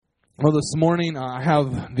Well, this morning I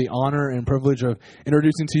have the honor and privilege of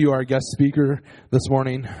introducing to you our guest speaker this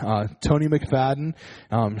morning, Toni McFadden.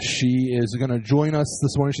 She is going to join us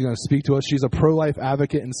this morning. She's going to speak to us. She's a pro-life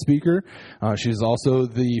advocate and speaker. She's also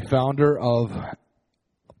the founder of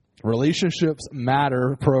Relationships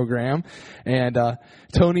Matter program. And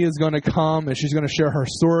Toni is going to come and she's going to share her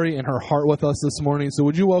story and her heart with us this morning. So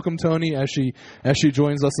would you welcome Toni as she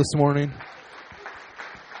joins us this morning?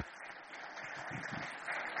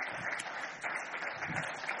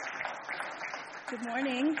 Good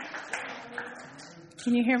morning.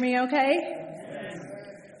 Can you hear me okay?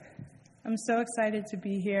 I'm so excited to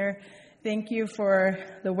be here. Thank you for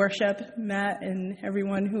the worship, Matt, and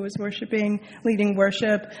everyone who was leading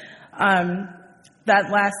worship.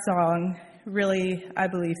 That last song really, I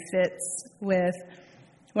believe, fits with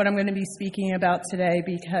what I'm going to be speaking about today,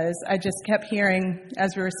 because I just kept hearing,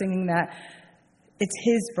 as we were singing that, it's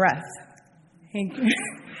His breath.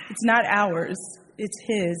 It's not ours, it's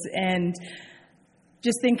His. And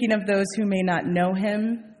just thinking of those who may not know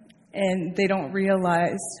Him and they don't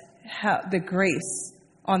realize how the grace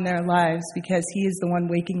on their lives, because He is the one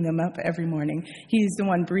waking them up every morning. He is the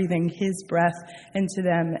one breathing His breath into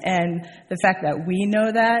them. And the fact that we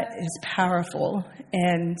know that is powerful,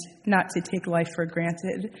 and not to take life for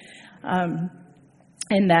granted.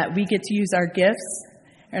 And that we get to use our gifts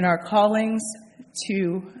and our callings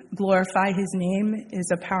to glorify His name is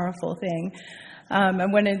a powerful thing. I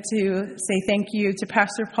wanted to say thank you to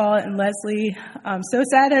Pastor Paul and Leslie. I'm so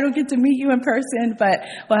sad I don't get to meet you in person, but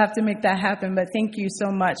we'll have to make that happen. But thank you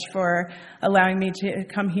so much for allowing me to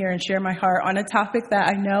come here and share my heart on a topic that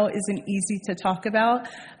I know isn't easy to talk about,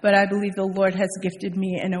 but I believe the Lord has gifted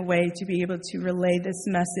me in a way to be able to relay this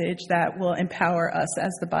message that will empower us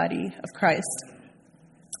as the body of Christ.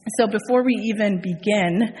 So before we even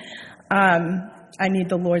begin, I need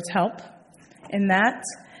the Lord's help in that.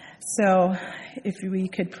 So if we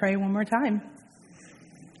could pray one more time.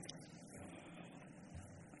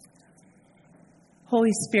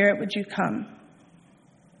 Holy Spirit, would you come?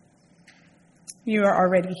 You are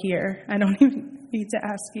already here. I don't even need to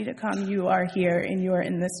ask you to come. You are here and you are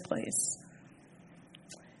in this place.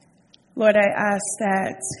 Lord, I ask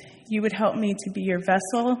that you would help me to be your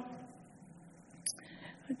vessel,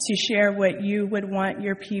 to share what you would want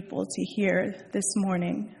your people to hear this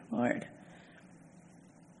morning, Lord.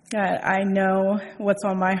 God, I know what's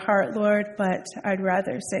on my heart, Lord, but I'd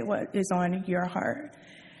rather say what is on your heart.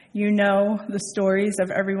 You know the stories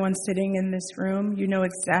of everyone sitting in this room. You know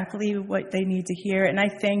exactly what they need to hear. And I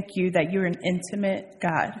thank you that you're an intimate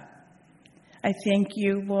God. I thank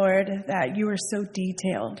you, Lord, that you are so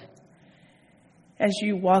detailed as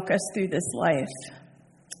you walk us through this life.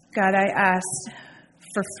 God, I ask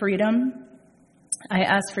for freedom. I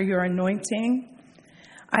ask for your anointing.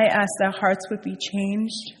 I ask that hearts would be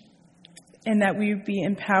changed, and that we would be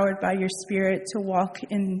empowered by your Spirit to walk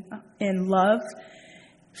in love,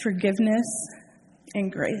 forgiveness,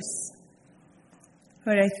 and grace.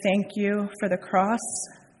 Lord, I thank you for the cross.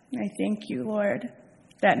 I thank you, Lord,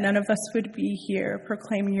 that none of us would be here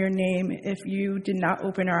proclaiming your name if you did not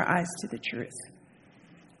open our eyes to the truth.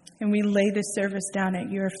 And we lay this service down at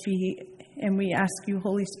your feet, and we ask you,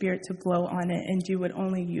 Holy Spirit, to blow on it and do what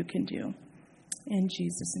only you can do. In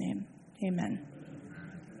Jesus' name, amen.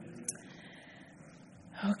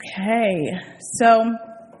 Okay, so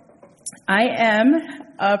I am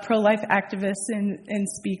a pro-life activist and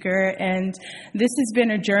speaker, and this has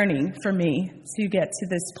been a journey for me to get to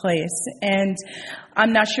this place. And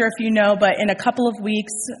I'm not sure if you know, but in a couple of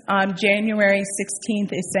weeks, January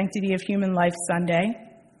 16th is Sanctity of Human Life Sunday.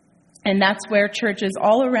 And that's where churches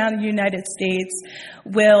all around the United States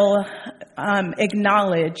will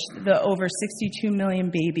acknowledge the over 62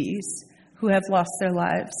 million babies who have lost their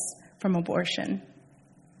lives from abortion.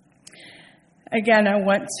 Again, I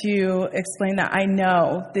want to explain that I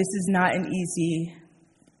know this is not an easy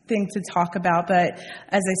thing to talk about, but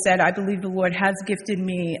as I said, I believe the Lord has gifted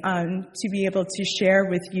me to be able to share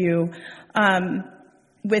with you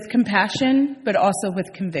with compassion, but also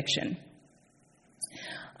with conviction.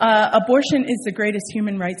 Abortion is the greatest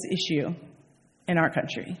human rights issue in our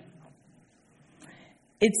country.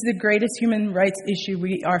 It's the greatest human rights issue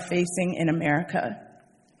we are facing in America.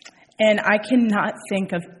 And I cannot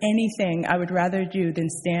think of anything I would rather do than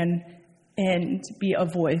stand and be a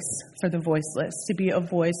voice for the voiceless, to be a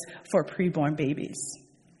voice for preborn babies.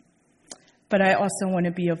 But I also want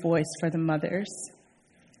to be a voice for the mothers.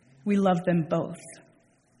 We love them both.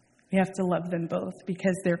 We have to love them both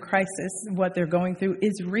because their crisis, what they're going through,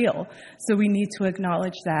 is real. So we need to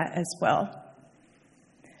acknowledge that as well.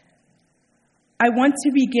 I want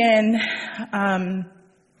to begin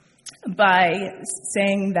by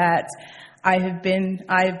saying that I have been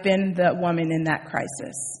the woman in that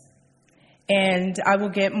crisis. And I will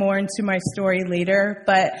get more into my story later,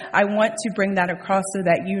 but I want to bring that across so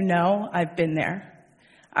that you know I've been there.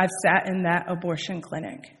 I've sat in that abortion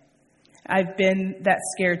clinic. I've been that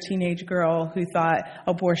scared teenage girl who thought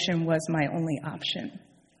abortion was my only option.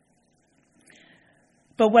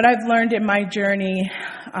 But what I've learned in my journey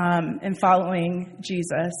in following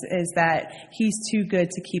Jesus is that he's too good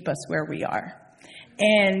to keep us where we are.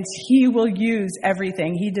 And he will use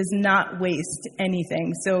everything. He does not waste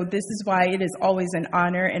anything. So this is why it is always an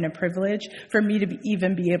honor and a privilege for me to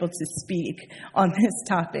even be able to speak on this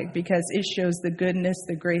topic, because it shows the goodness,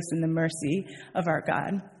 the grace, and the mercy of our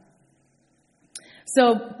God.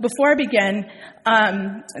 So before I begin,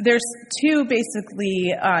 there's two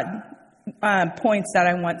basically points that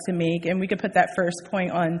I want to make, and we could put that first point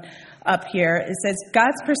on up here. It says,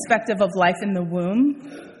 God's perspective of life in the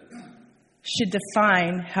womb should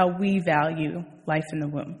define how we value life in the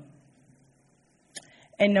womb.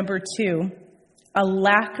 And number two, a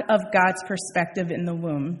lack of God's perspective in the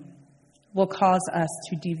womb will cause us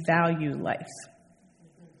to devalue life.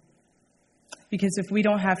 Because if we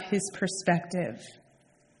don't have his perspective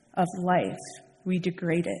of life, we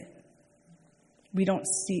degrade it. We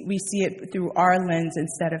see it through our lens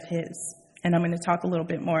instead of his. And I'm going to talk a little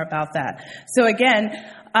bit more about that. So again,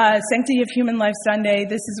 Sanctity of Human Life Sunday,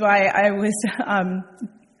 this is why I was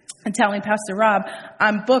telling Pastor Rob,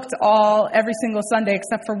 I'm booked every single Sunday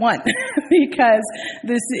except for one, because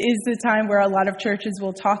this is the time where a lot of churches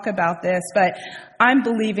will talk about this. But I'm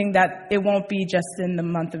believing that it won't be just in the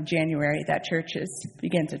month of January that churches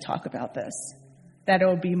begin to talk about this, that it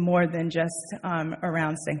will be more than just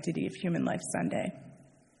around Sanctity of Human Life Sunday.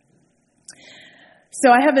 So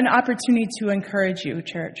I have an opportunity to encourage you,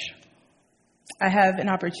 church. I have an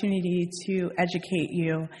opportunity to educate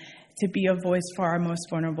you, to be a voice for our most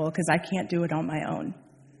vulnerable, because I can't do it on my own.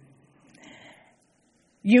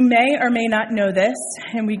 You may or may not know this,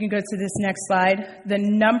 and we can go to this next slide. The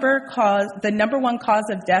number one cause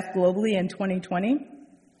of death globally in 2020,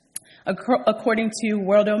 according to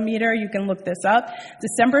Worldometer, you can look this up,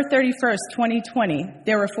 December 31st, 2020,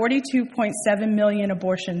 there were 42.7 million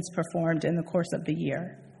abortions performed in the course of the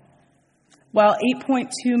year, while 8.2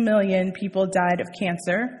 million people died of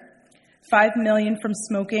cancer, 5 million from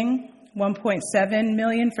smoking, 1.7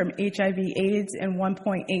 million from HIV/AIDS, and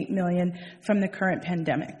 1.8 million from the current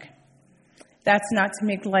pandemic. That's not to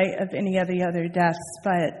make light of any of the other deaths,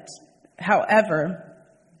 but however,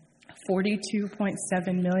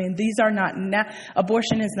 42.7 million. These are not,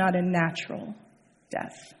 abortion is not a natural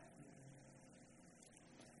death.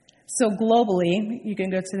 So globally, you can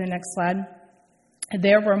go to the next slide,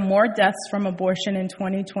 there were more deaths from abortion in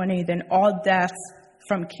 2020 than all deaths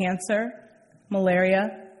from cancer,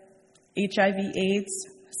 malaria, HIV/AIDS,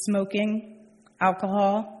 smoking,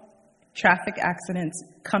 alcohol, traffic accidents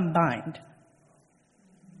combined.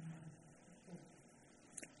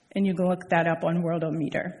 And you can look that up on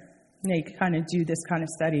Worldometer. They kind of do this kind of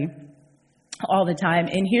study all the time.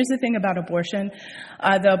 And here's the thing about abortion.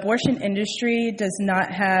 The abortion industry does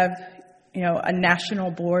not have, a national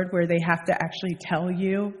board where they have to actually tell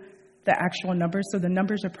you the actual numbers. So the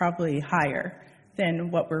numbers are probably higher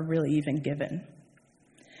than what we're really even given.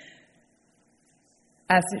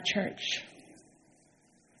 As a church,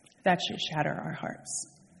 that should shatter our hearts.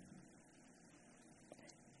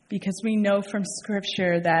 Because we know from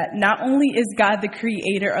Scripture that not only is God the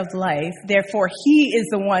creator of life, therefore he is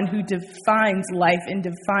the one who defines life and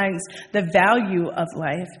defines the value of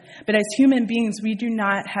life. But as human beings, we do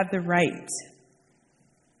not have the right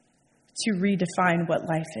to redefine what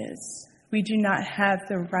life is. We do not have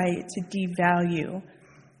the right to devalue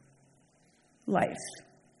life.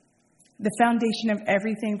 The foundation of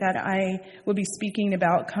everything that I will be speaking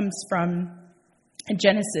about comes from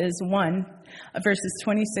Genesis 1, verses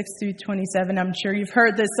 26 through 27. I'm sure you've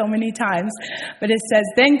heard this so many times, but it says,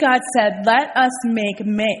 Then God said, let us make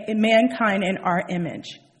mankind in our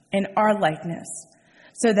image, in our likeness,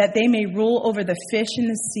 so that they may rule over the fish in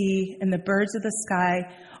the sea and the birds of the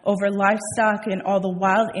sky, over livestock and all the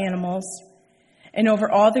wild animals, and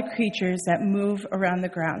over all the creatures that move along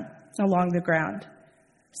the ground.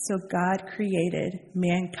 So God created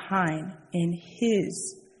mankind in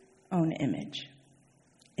his own image.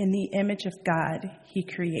 In the image of God, he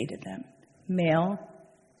created them. Male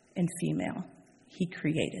and female, he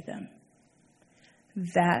created them.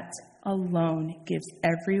 That alone gives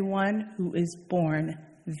everyone who is born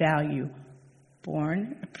value.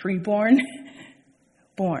 Preborn,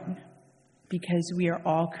 born. Because we are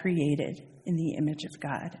all created in the image of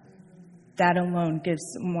God. that alone gives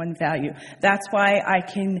someone value. That's why I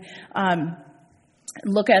can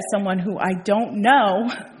look at someone who I don't know,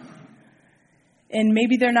 and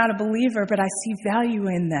maybe they're not a believer, but I see value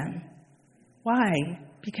in them. Why?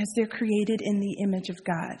 Because they're created in the image of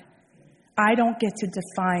God. I don't get to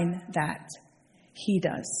define that. He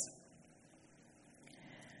does.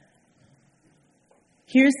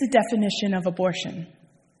 Here's the definition of abortion.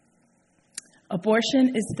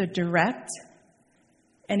 Abortion is the direct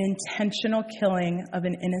and intentional killing of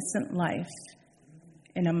an innocent life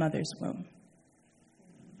in a mother's womb.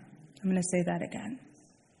 I'm going to say that again.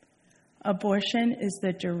 Abortion is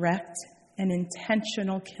the direct and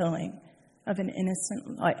intentional killing of an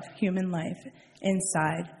innocent life, human life,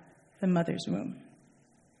 inside the mother's womb.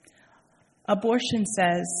 Abortion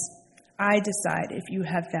says, I decide if you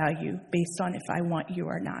have value based on if I want you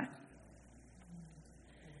or not.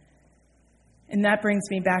 And that brings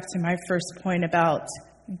me back to my first point about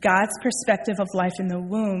God's perspective of life in the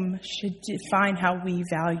womb should define how we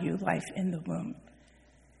value life in the womb.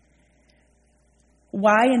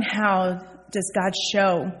 Why and how does God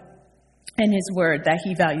show in his word that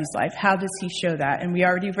he values life? How does he show that? And we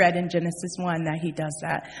already read in Genesis 1 that he does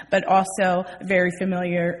that. But also very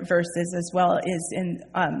familiar verses as well is in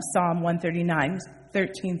Psalm 139,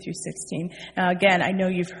 13 through 16. Now again, I know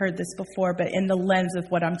you've heard this before, but in the lens of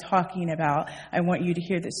what I'm talking about, I want you to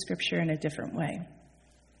hear this scripture in a different way.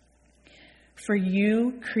 For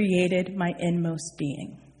you created my inmost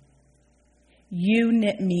being. You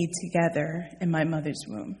knit me together in my mother's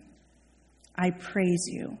womb. I praise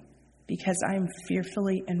you because I am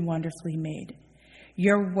fearfully and wonderfully made.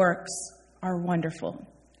 Your works are wonderful.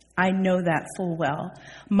 I know that full well.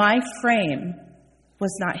 My frame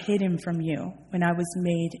was not hidden from you when I was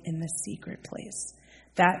made in the secret place.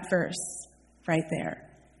 That verse right there,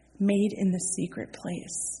 made in the secret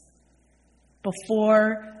place.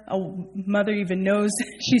 Before a mother even knows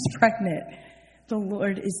she's pregnant, the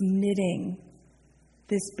Lord is knitting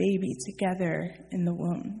this baby together in the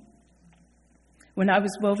womb. When I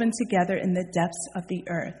was woven together in the depths of the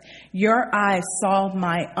earth, your eyes saw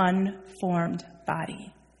my unformed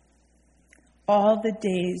body. All the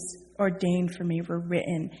days ordained for me were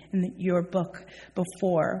written in your book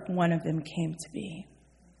before one of them came to be.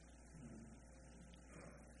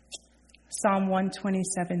 Psalm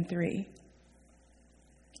 127:3.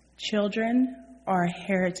 Children are a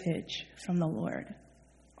heritage from the Lord.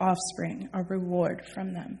 Offspring, a reward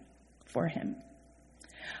from them, for him.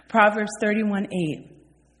 Proverbs 31:8.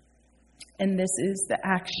 And this is the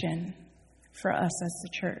action for us as the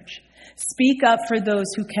church. Speak up for those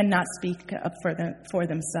who cannot speak up for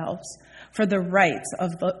themselves, for the rights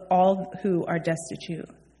of all who are destitute.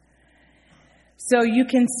 So you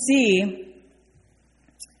can see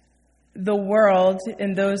the world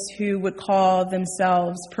and those who would call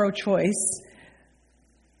themselves pro-choice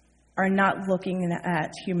are not looking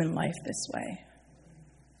at human life this way.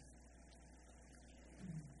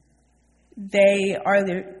 They are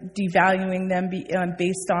devaluing them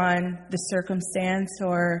based on the circumstance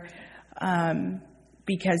or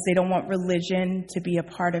because they don't want religion to be a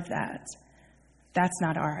part of that. That's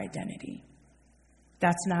not our identity.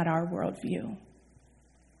 That's not our worldview.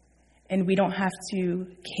 And we don't have to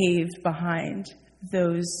cave behind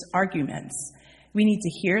those arguments. We need to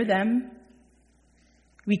hear them.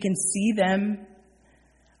 We can see them.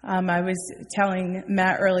 I was telling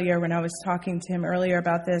Matt earlier when I was talking to him earlier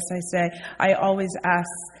about this, I said, I always ask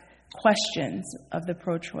questions of the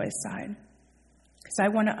pro-choice side. Because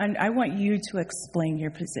I want you to explain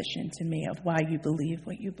your position to me of why you believe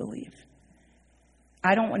what you believe.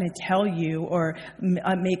 I don't want to tell you or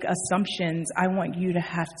make assumptions. I want you to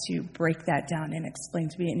have to break that down and explain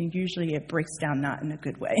to me. And usually it breaks down not in a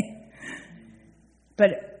good way. But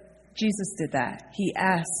Jesus did that. He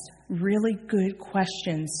asked really good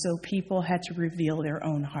questions so people had to reveal their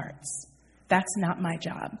own hearts. That's not my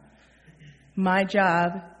job. My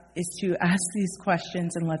job is to ask these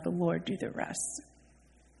questions and let the Lord do the rest.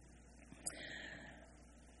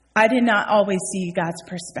 I did not always see God's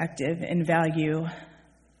perspective and value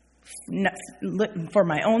for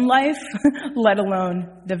my own life, let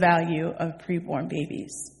alone the value of preborn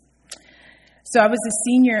babies. So I was a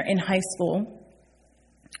senior in high school,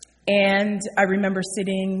 and I remember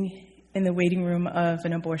sitting in the waiting room of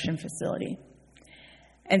an abortion facility.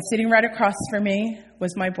 And sitting right across from me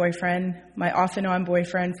was my boyfriend, my off and on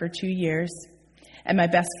boyfriend for 2 years, and my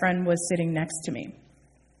best friend was sitting next to me.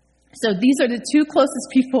 So these are the two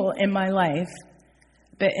closest people in my life,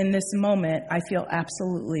 but in this moment, I feel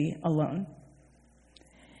absolutely alone.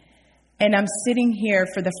 And I'm sitting here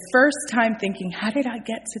for the first time thinking, how did I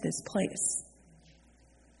get to this place?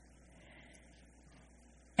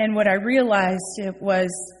 And what I realized it wasn't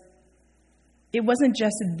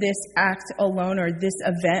just this act alone or this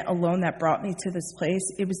event alone that brought me to this place.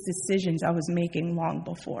 It was decisions I was making long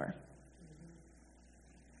before.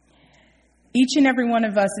 Each and every one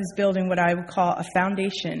of us is building what I would call a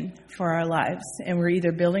foundation for our lives. And we're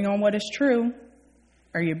either building on what is true,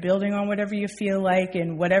 or you're building on whatever you feel like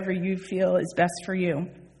and whatever you feel is best for you.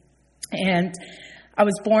 And I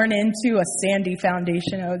was born into a sandy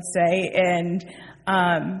foundation, I would say, and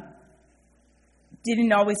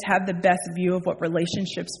didn't always have the best view of what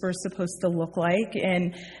relationships were supposed to look like.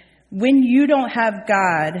 And when you don't have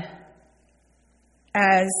God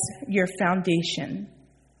as your foundation,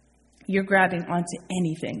 you're grabbing onto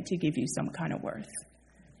anything to give you some kind of worth.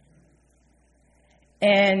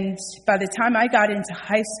 And by the time I got into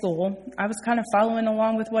high school, I was kind of following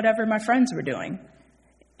along with whatever my friends were doing.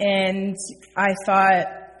 And I thought,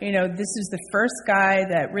 this is the first guy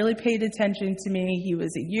that really paid attention to me. He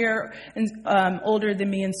was a year older than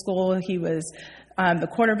me in school. He was the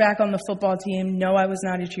quarterback on the football team. No, I was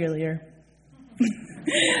not a cheerleader.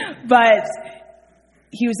 But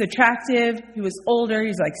he was attractive. He was older. He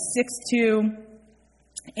was like 6'2",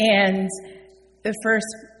 and the first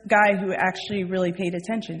guy who actually really paid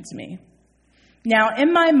attention to me. Now,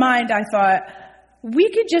 in my mind, I thought, we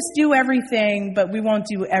could just do everything, but we won't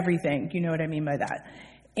do everything. You know what I mean by that?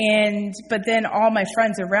 But then all my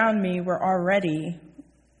friends around me were already,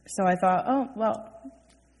 so I thought, oh, well,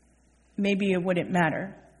 maybe it wouldn't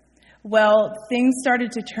matter. Well, things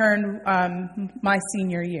started to turn my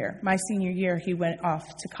senior year. My senior year, he went off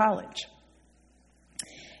to college.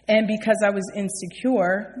 And because I was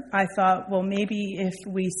insecure, I thought, well, maybe if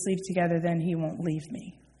we sleep together, then he won't leave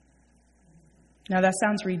me. Now, that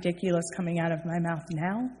sounds ridiculous coming out of my mouth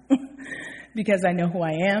now because I know who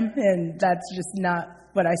I am, and that's just not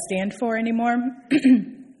what I stand for anymore.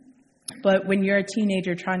 But when you're a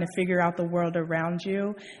teenager trying to figure out the world around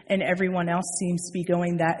you and everyone else seems to be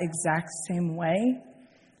going that exact same way,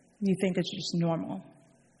 you think it's just normal.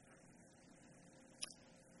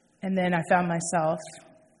 And then I found myself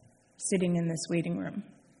sitting in this waiting room.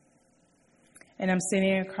 And I'm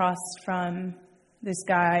sitting across from this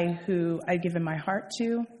guy who I'd given my heart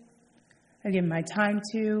to, I'd given my time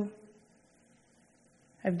to,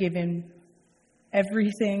 I've given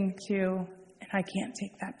everything to, and I can't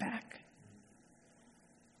take that back.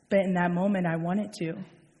 But in that moment, I wanted to.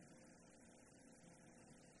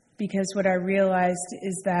 Because what I realized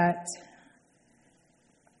is that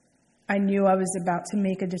I knew I was about to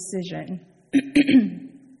make a decision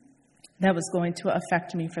that was going to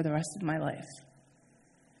affect me for the rest of my life.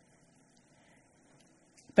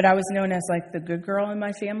 But I was known as like the good girl in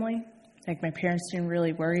my family. Like my parents didn't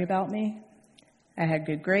really worry about me. I had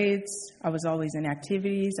good grades. I was always in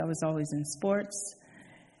activities. I was always in sports.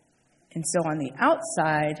 And so on the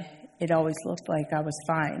outside, it always looked like I was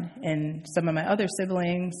fine. And some of my other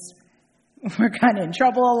siblings were kind of in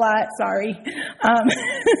trouble a lot, sorry.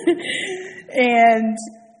 And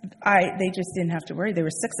they just didn't have to worry. There were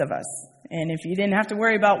 6 of us. And if you didn't have to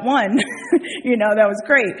worry about one, that was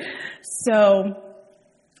great. So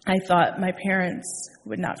I thought my parents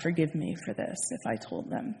would not forgive me for this if I told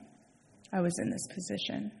them I was in this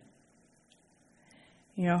position.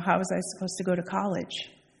 How was I supposed to go to college?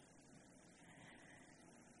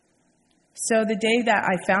 So the day that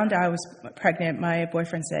I found out I was pregnant, my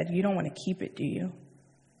boyfriend said, "You don't want to keep it, do you?"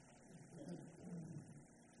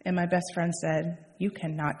 And my best friend said, "You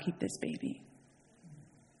cannot keep this baby."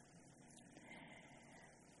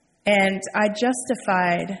 And I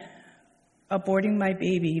justified aborting my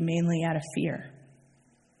baby mainly out of fear.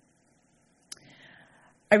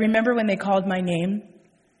 I remember when they called my name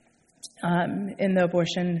in the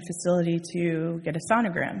abortion facility to get a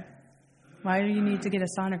sonogram. Why do you need to get a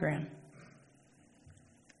sonogram?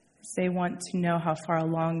 They want to know how far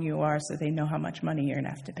along you are so they know how much money you're going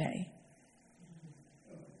to have to pay.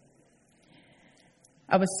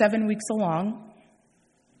 I was 7 weeks along.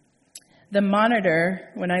 The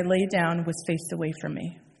monitor, when I lay down, was faced away from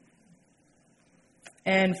me.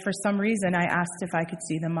 And for some reason, I asked if I could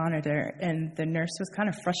see the monitor, and the nurse was kind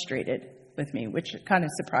of frustrated with me, which kind of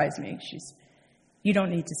surprised me. "You don't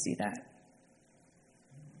need to see that."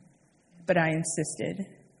 But I insisted.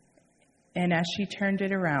 And as she turned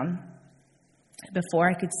it around, before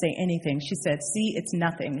I could say anything, she said, "See, it's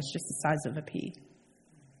nothing. It's just the size of a pea."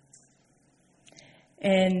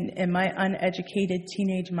 And in my uneducated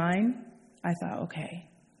teenage mind, I thought, okay,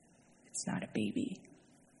 it's not a baby.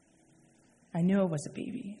 I knew it was a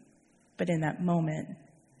baby. But in that moment,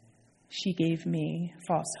 she gave me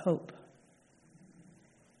false hope.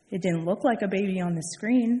 It didn't look like a baby on the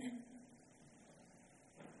screen.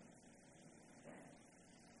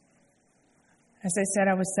 As I said,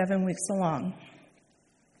 I was 7 weeks along.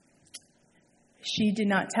 She did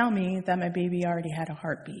not tell me that my baby already had a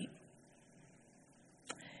heartbeat.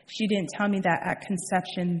 She didn't tell me that at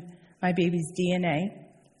conception, my baby's DNA,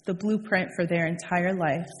 the blueprint for their entire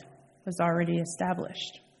life, was already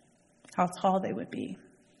established. How tall they would be,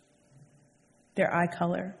 their eye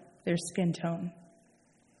color, their skin tone.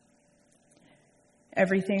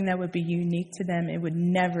 Everything that would be unique to them, it would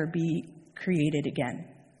never be created again,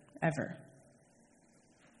 ever.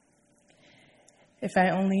 If I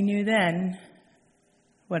only knew then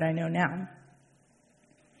what I know now.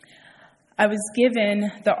 I was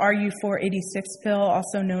given the RU486 pill,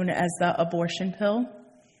 also known as the abortion pill.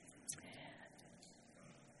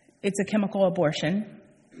 It's a chemical abortion.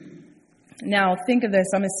 Now, think of this.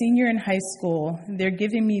 I'm a senior in high school. They're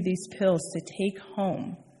giving me these pills to take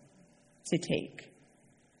home to take.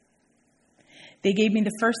 They gave me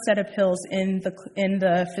the first set of pills in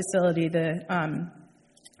the facility. The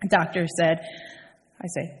doctor said,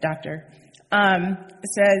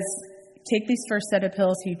 says, take these first set of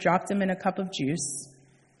pills. He dropped them in a cup of juice.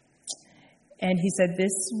 And he said,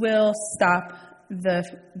 this will stop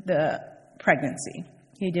the pregnancy.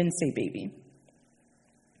 He didn't say baby.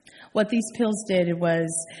 What these pills did was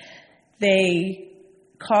they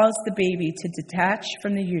caused the baby to detach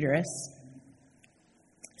from the uterus,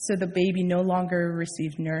 so the baby no longer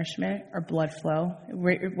received nourishment or blood flow.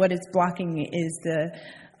 What it's blocking is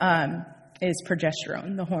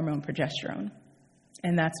progesterone, the hormone progesterone,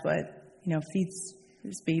 and that's what feeds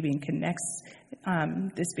this baby and connects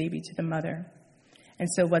this baby to the mother. And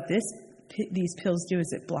so what these pills do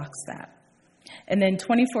is it blocks that. And then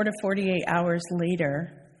 24 to 48 hours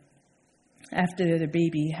later, after the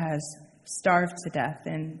baby has starved to death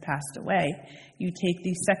and passed away, you take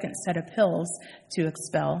the second set of pills to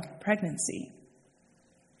expel pregnancy.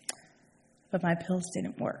 But my pills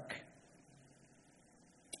didn't work.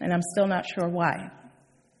 And I'm still not sure why.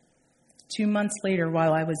 2 months later,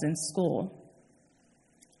 while I was in school,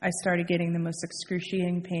 I started getting the most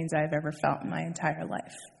excruciating pains I've ever felt in my entire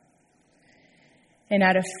life. And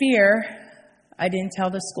out of fear, I didn't tell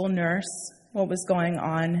the school nurse what was going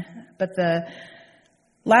on. But the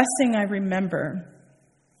last thing I remember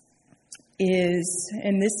is,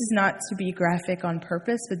 and this is not to be graphic on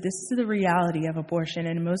purpose, but this is the reality of abortion.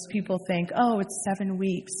 And most people think, oh, it's 7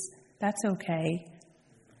 weeks. That's okay.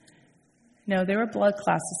 No, there were blood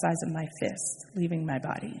clots the size of my fist leaving my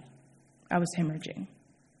body. I was hemorrhaging.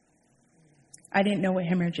 I didn't know what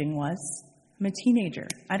hemorrhaging was. I'm a teenager.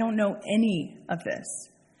 I don't know any of this.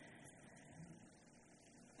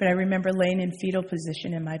 But I remember laying in fetal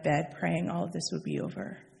position in my bed, praying all of this would be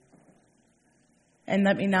over. And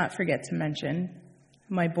let me not forget to mention,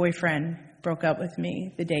 my boyfriend broke up with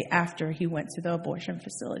me the day after he went to the abortion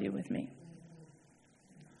facility with me.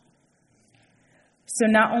 So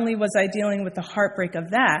not only was I dealing with the heartbreak of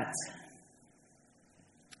that,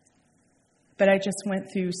 but I just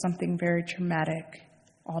went through something very traumatic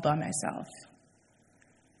all by myself.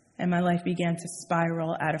 And my life began to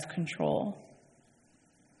spiral out of control.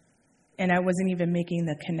 And I wasn't even making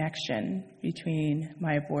the connection between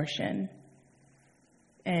my abortion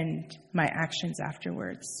and my actions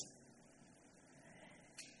afterwards.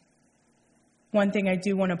 One thing I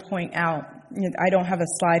do want to point out, I don't have a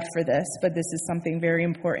slide for this, but this is something very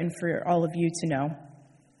important for all of you to know,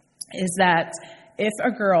 is that if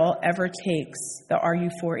a girl ever takes the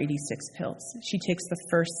RU486 pills, she takes the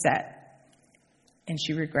first set and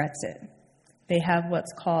she regrets it. They have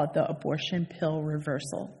what's called the abortion pill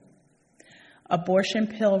reversal.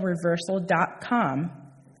 Abortionpillreversal.com,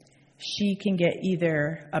 she can get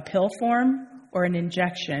either a pill form or an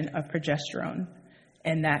injection of progesterone,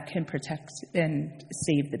 and that can protect and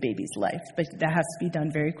save the baby's life. But that has to be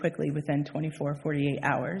done very quickly within 24, 48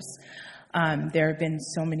 hours. There have been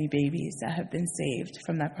so many babies that have been saved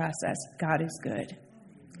from that process. God is good.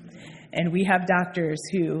 And we have doctors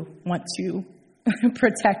who want to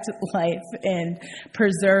protect life and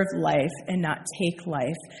preserve life and not take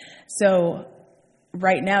life. So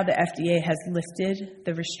right now, the FDA has lifted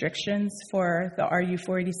the restrictions for the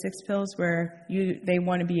RU486 pills where they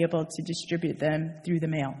want to be able to distribute them through the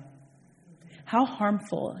mail. How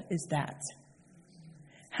harmful is that?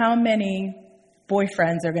 How many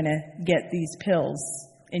boyfriends are going to get these pills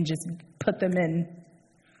and just put them in?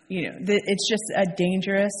 It's just a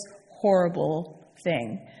dangerous, horrible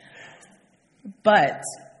thing. But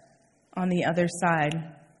on the other side,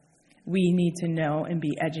 we need to know and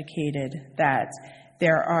be educated that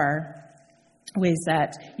there are ways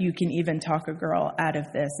that you can even talk a girl out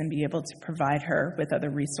of this and be able to provide her with other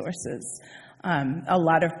resources. A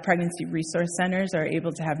lot of pregnancy resource centers are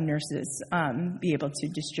able to have nurses be able to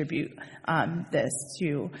distribute this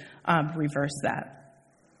to reverse that.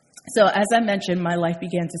 So as I mentioned, my life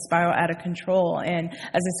began to spiral out of control. And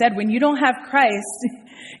as I said, when you don't have Christ,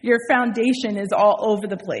 your foundation is all over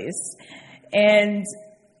the place.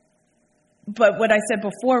 But what I said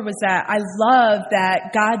before was that I love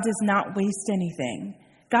that God does not waste anything.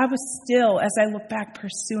 God was still, as I look back,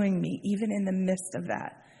 pursuing me, even in the midst of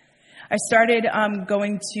that. I started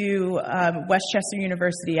going to Westchester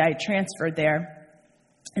University. I transferred there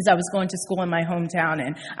as I was going to school in my hometown.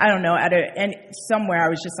 And I don't know, and somewhere I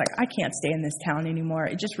was just like, I can't stay in this town anymore.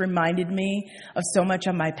 It just reminded me of so much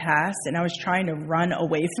of my past. And I was trying to run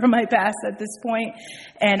away from my past at this point.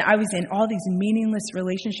 And I was in all these meaningless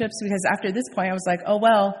relationships because after this point, I was like, oh,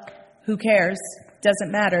 well, who cares?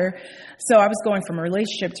 Doesn't matter. So I was going from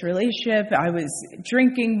relationship to relationship. I was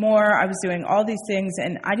drinking more. I was doing all these things.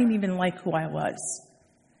 And I didn't even like who I was.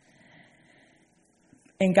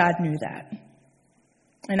 And God knew that.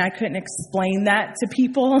 And I couldn't explain that to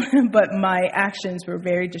people, but my actions were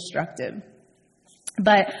very destructive.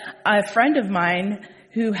 But a friend of mine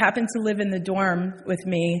who happened to live in the dorm with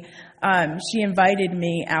me, she invited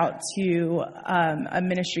me out to a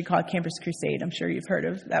ministry called Campus Crusade. I'm sure you've heard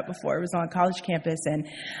of that before. It was on a college campus. And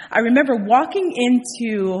I remember walking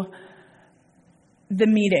into the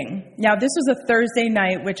meeting. Now, this was a Thursday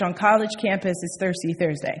night, which on college campus is Thirsty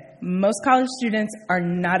Thursday. Most college students are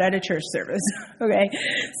not at a church service, okay?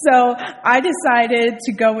 So I decided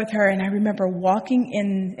to go with her, and I remember walking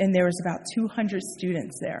in, and there was about 200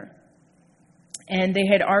 students there. And they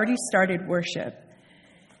had already started worship.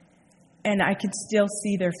 And I could still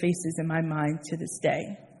see their faces in my mind to this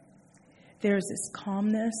day. There was this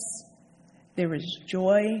calmness. There was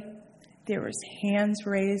joy. There was hands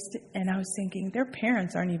raised, and I was thinking, their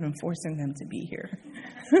parents aren't even forcing them to be here.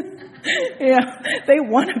 They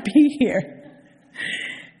want to be here.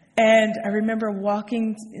 And I remember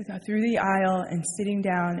walking through the aisle and sitting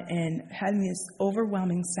down and having this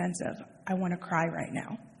overwhelming sense of, I want to cry right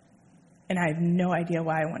now. And I have no idea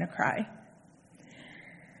why I want to cry.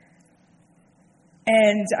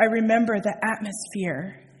 And I remember the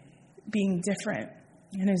atmosphere being different,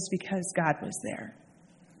 and it was because God was there.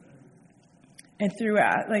 And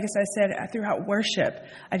throughout, like as I said, throughout worship,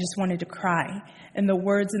 I just wanted to cry. And the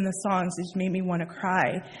words in the songs just made me want to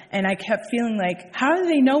cry. And I kept feeling like, how do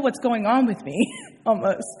they know what's going on with me?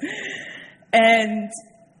 Almost. And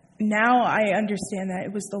now I understand that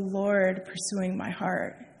it was the Lord pursuing my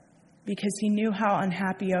heart because he knew how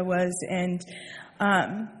unhappy I was. And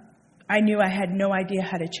I knew I had no idea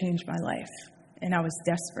how to change my life. And I was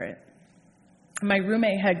desperate. My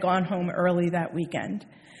roommate had gone home early that weekend.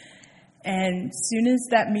 And as soon as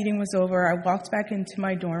that meeting was over, I walked back into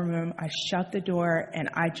my dorm room, I shut the door, and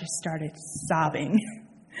I just started sobbing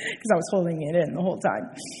because I was holding it in the whole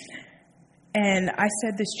time. And I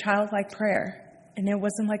said this childlike prayer, and it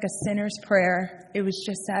wasn't like a sinner's prayer. It was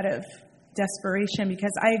just out of desperation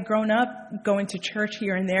because I had grown up going to church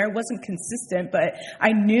here and there. It wasn't consistent, but I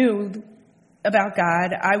knew about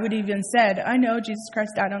God. I would even said, I know Jesus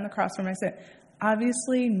Christ died on the cross for my sin.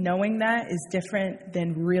 Obviously, knowing that is different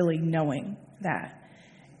than really knowing that.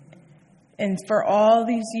 And for all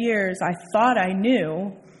these years, I thought I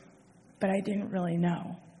knew, but I didn't really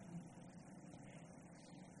know.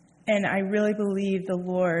 And I really believe the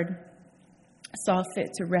Lord saw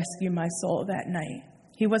fit to rescue my soul that night.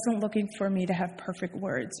 He wasn't looking for me to have perfect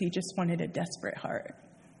words. He just wanted a desperate heart.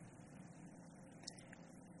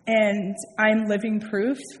 And I'm living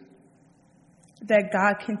proof that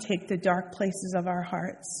God can take the dark places of our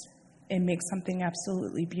hearts and make something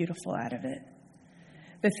absolutely beautiful out of it.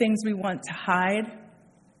 The things we want to hide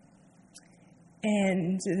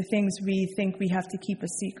and the things we think we have to keep a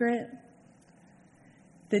secret,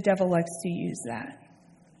 the devil likes to use that.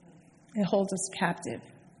 It holds us captive.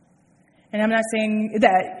 And I'm not saying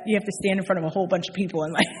that you have to stand in front of a whole bunch of people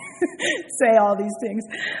and say all these things,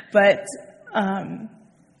 but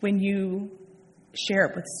when you share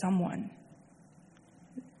it with someone,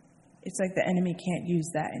 it's like the enemy can't use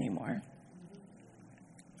that anymore.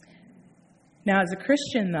 Now, as a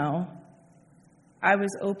Christian, though, I was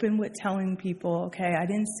open with telling people, okay, I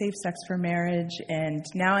didn't save sex for marriage, and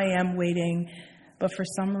now I am waiting, but for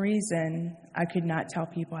some reason, I could not tell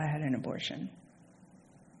people I had an abortion.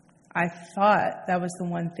 I thought that was the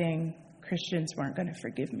one thing Christians weren't going to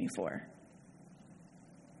forgive me for.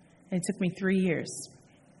 And it took me 3 years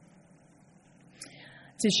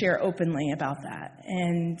to share openly about that.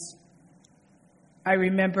 And I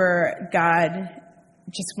remember God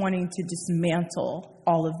just wanting to dismantle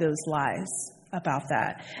all of those lies about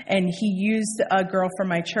that. And he used a girl from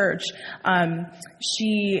my church. I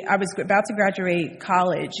was about to graduate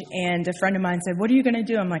college, and a friend of mine said, "What are you going to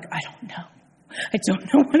do?" I'm like, "I don't know. I don't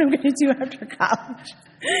know what I'm going to do after college."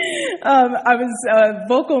 I was a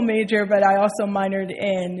vocal major, but I also minored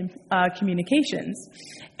in communications.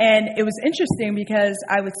 And it was interesting because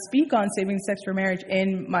I would speak on saving sex for marriage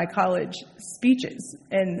in my college speeches.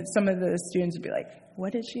 And some of the students would be like,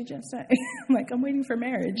 "What did she just say?" I'm like, "I'm waiting for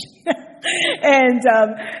marriage." And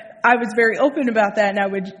I was very open about that, and I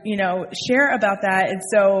would, share about that. And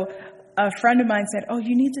so a friend of mine said, "Oh,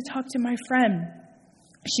 you need to talk to my friend.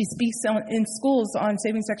 She speaks in schools on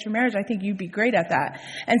saving sex for marriage. I think you'd be great at that."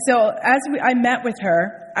 And so I met with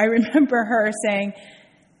her, I remember her saying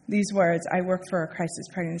these words, "I work for a crisis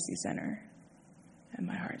pregnancy center." And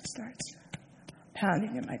my heart starts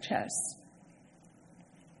pounding in my chest.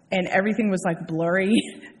 And everything was like blurry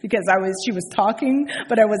because she was talking,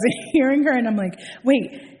 but I wasn't hearing her. And I'm like,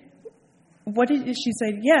 "Wait, what did she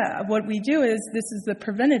say?" "Yeah, what we do is, this is the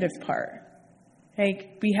preventative part.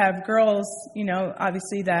 Like, we have girls,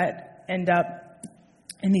 obviously that end up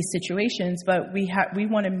in these situations, but we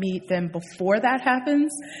want to meet them before that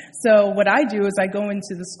happens. So what I do is I go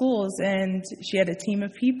into the schools," and she had a team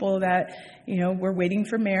of people that, we're waiting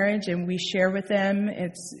for marriage, and we share with them.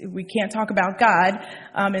 We can't talk about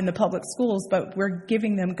God in the public schools, but we're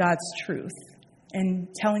giving them God's truth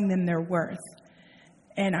and telling them their worth.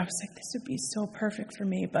 And I was like, this would be so perfect for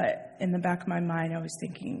me. But in the back of my mind, I was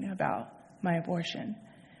thinking about my abortion.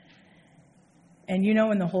 And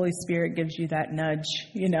when the Holy Spirit gives you that nudge,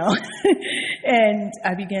 and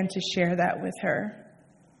I began to share that with her.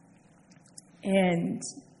 And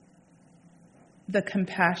the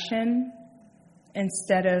compassion,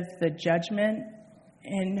 instead of the judgment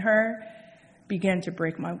in her, began to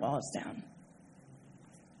break my walls down.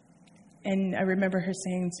 And I remember her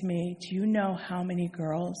saying to me, "Do you know how many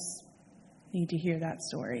girls need to hear that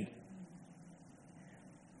story?"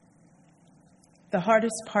 The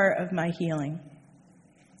hardest part of my healing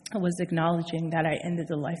was acknowledging that I ended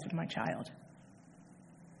the life of my child.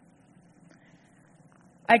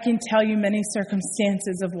 I can tell you many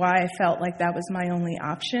circumstances of why I felt like that was my only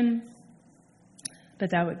option, but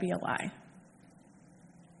that would be a lie.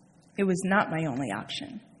 It was not my only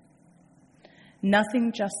option.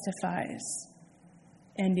 Nothing justifies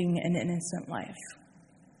ending an innocent life.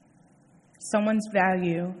 Someone's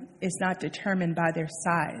value is not determined by their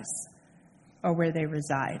size or where they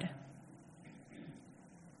reside.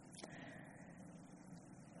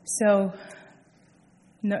 So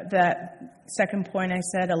that second point I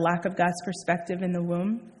said, a lack of God's perspective in the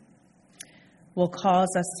womb will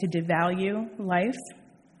cause us to devalue life.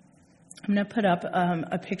 I'm going to put up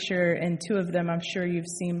a picture, and two of them I'm sure you've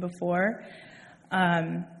seen before.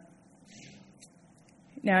 Now,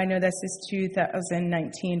 I know this is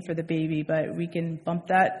 2019 for the baby, but we can bump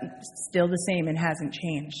that. Still the same and hasn't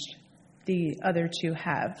changed. The other two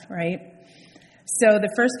have, right? So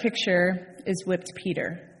the first picture is whipped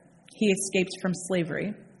Peter. He escaped from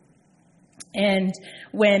slavery. And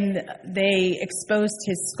when they exposed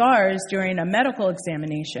his scars during a medical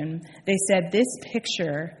examination, they said this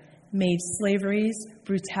picture made slavery's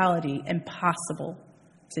brutality impossible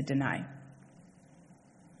to deny.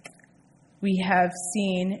 We have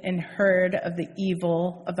seen and heard of the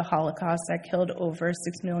evil of the Holocaust that killed over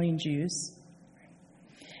 6 million Jews.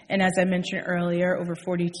 And as I mentioned earlier, over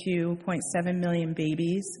 42.7 million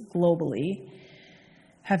babies globally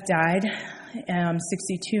have died.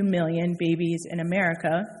 62 million babies in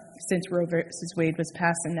America since Roe versus Wade was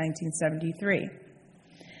passed in 1973.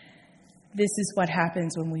 This is what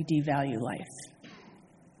happens when we devalue life.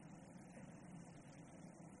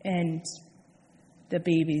 And the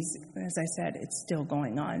babies, as I said, it's still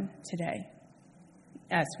going on today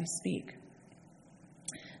as we speak.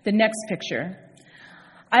 The next picture.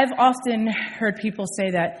 I've often heard people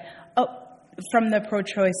say that, from the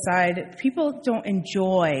pro-choice side, people don't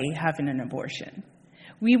enjoy having an abortion.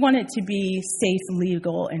 We want it to be safe,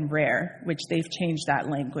 legal, and rare, which they've changed that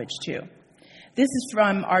language to. This is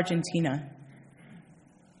from Argentina.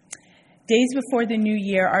 Days before the new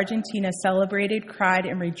year, Argentina celebrated, cried,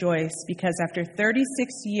 and rejoiced because after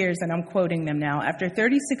 36 years, and I'm quoting them now, after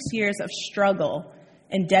 36 years of struggle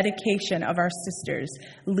and dedication of our sisters,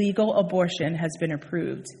 legal abortion has been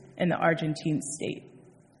approved in the Argentine state.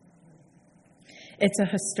 It's a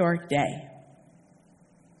historic day.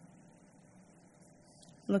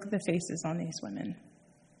 Look at the faces on these women.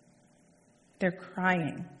 They're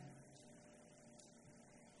crying,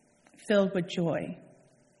 filled with joy,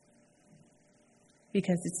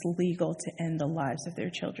 because it's legal to end the lives of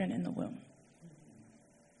their children in the womb.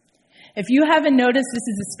 If you haven't noticed, this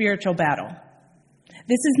is a spiritual battle.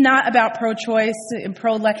 This is not about pro-choice and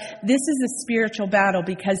pro-life. This is a spiritual battle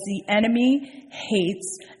because the enemy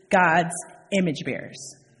hates God's image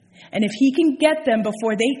bearers. And if he can get them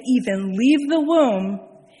before they even leave the womb,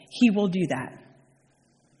 he will do that.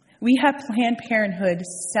 We have Planned Parenthood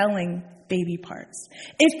selling baby parts.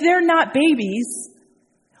 If they're not babies,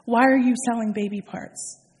 why are you selling baby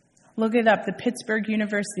parts? Look it up. The Pittsburgh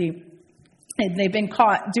University, they've been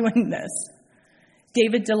caught doing this.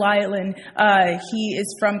 David Delilan, he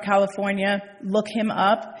is from California. Look him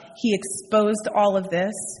up. He exposed all of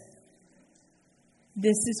this.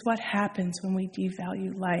 This is what happens when we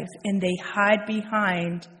devalue life. And they hide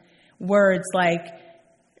behind words like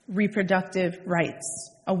reproductive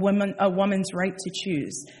rights, a woman's right to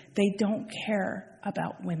choose. They don't care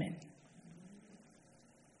about women.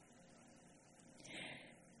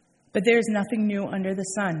 But there's nothing new under the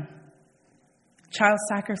sun. Child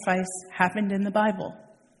sacrifice happened in the Bible.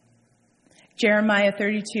 Jeremiah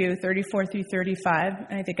 32, 34 through 35.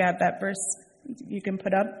 I think I have that verse you can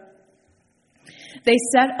put up. They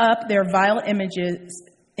set up their vile images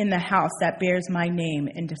in the house that bears my name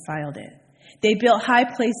and defiled it. They built high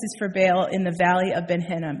places for Baal in the valley of Ben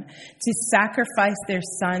Hinnom to sacrifice their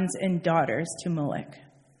sons and daughters to Molech.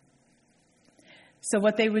 So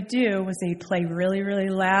what they would do was they'd play really, really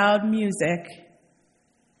loud music,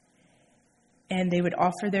 and they would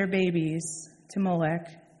offer their babies to Molech.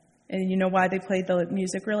 And you know why they played the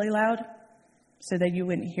music really loud? So that you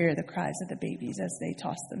wouldn't hear the cries of the babies as they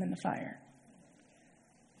tossed them in the fire.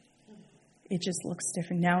 It just looks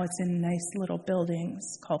different. Now it's in nice little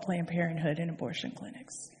buildings called Planned Parenthood and abortion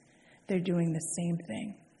clinics. They're doing the same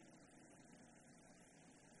thing.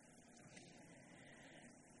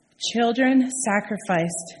 Children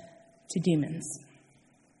sacrificed to demons.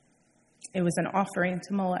 It was an offering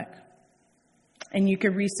to Molech. And you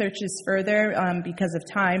could research this further because of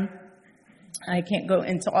time. I can't go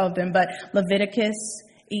into all of them, but Leviticus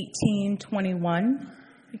 18:21.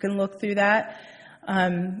 You can look through that.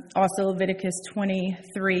 Also Leviticus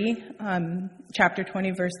 23, chapter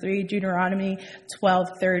 20, verse 3, Deuteronomy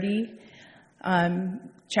 12:30,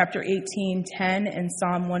 chapter 18:10, and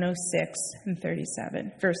Psalm 106 and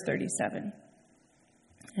 37, verse 37.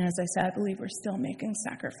 And as I said, I believe we're still making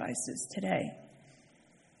sacrifices today.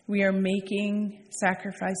 We are making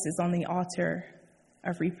sacrifices on the altar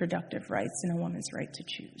of reproductive rights and a woman's right to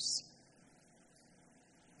choose.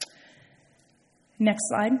 Next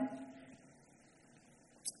slide.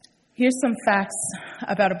 Here's some facts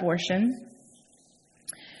about abortion.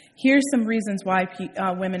 Here's some reasons why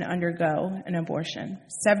women undergo an abortion.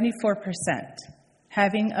 74%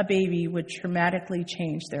 having a baby would traumatically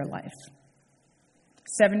change their life.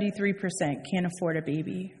 73% can't afford a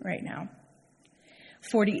baby right now.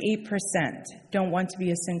 48% don't want to be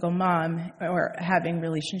a single mom or having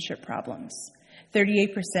relationship problems.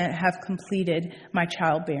 38% have completed my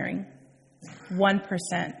childbearing.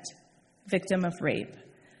 1% victim of rape.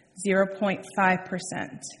 0.5%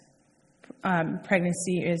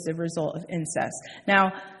 pregnancy is a result of incest.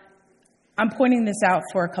 Now, I'm pointing this out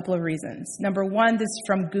for a couple of reasons. Number one, this is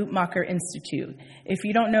from Guttmacher Institute. If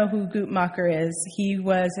you don't know who Guttmacher is, he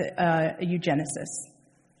was a eugenicist.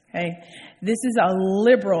 Okay, this is a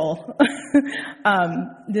liberal.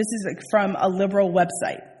 This is from a liberal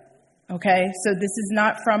website. Okay, so this is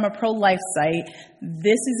not from a pro-life site.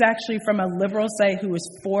 This is actually from a liberal site who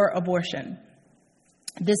is for abortion.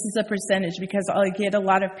 This is a percentage because I get a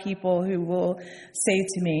lot of people who will say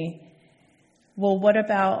to me, well, what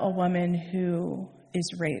about a woman who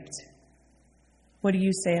is raped? What do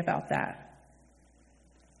you say about that?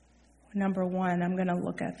 Number one, I'm going to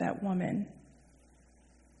look at that woman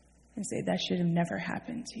and say, that should have never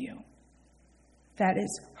happened to you. That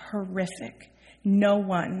is horrific. No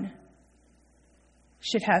one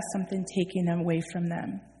should have something taken away from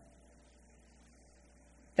them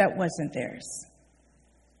that wasn't theirs.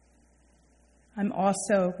 I'm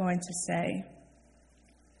also going to say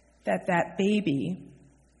that that baby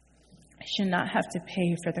should not have to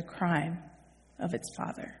pay for the crime of its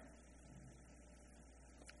father.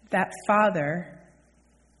 That father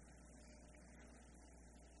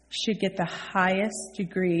should get the highest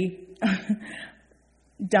degree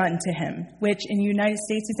done to him, which in the United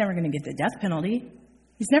States, he's never going to get the death penalty.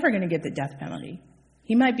 He's never going to get the death penalty.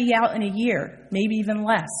 He might be out in a year, maybe even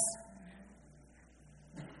less.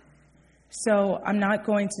 So I'm not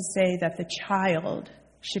going to say that the child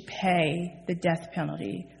should pay the death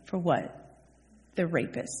penalty for what the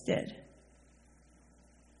rapist did.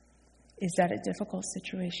 Is that a difficult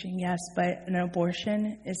situation? Yes, but an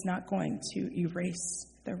abortion is not going to erase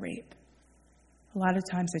the rape. A lot of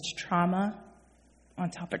times it's trauma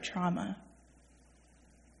on top of trauma.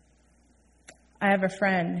 I have a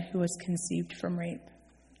friend who was conceived from rape,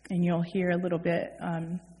 and you'll hear a little bit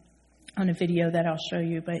on a video that I'll show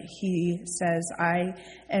you, but he says, I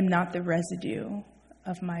am not the residue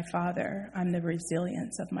of my father. I'm the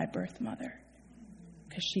resilience of my birth mother,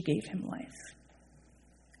 because she gave him life.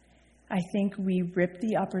 I think we rip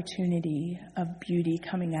the opportunity of beauty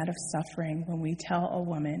coming out of suffering when we tell a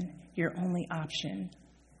woman your only option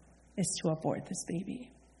is to abort this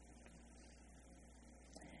baby.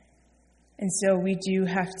 And so we do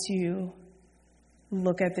have to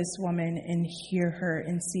look at this woman and hear her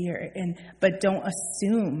and see her, but don't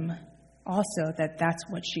assume also that that's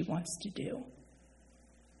what she wants to do.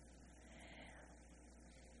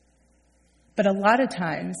 But a lot of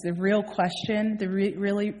times, the real question, the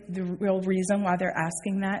real reason why they're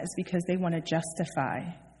asking that is because they want to justify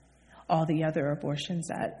all the other abortions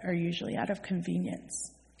that are usually out of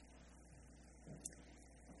convenience.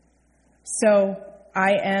 So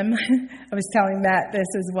I was telling Matt this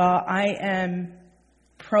as well, I am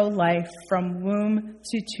pro-life from womb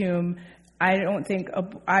to tomb. I don't think,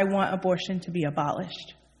 I want abortion to be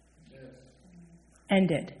abolished. Yes.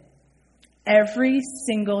 Ended. Every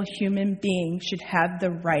single human being should have the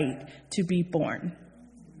right to be born.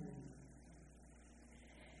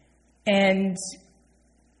 And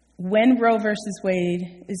when Roe versus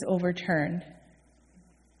Wade is overturned,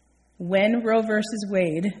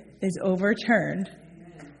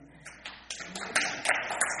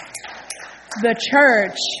 the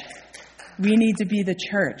church, we need to be the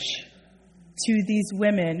church to these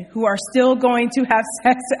women who are still going to have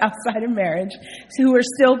sex outside of marriage, who are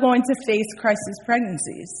still going to face crisis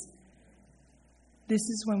pregnancies. This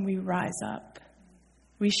is when we rise up.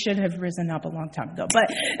 We should have risen up a long time ago, but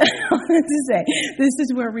to say, this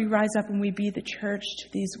is where we rise up and we be the church to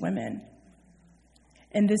these women.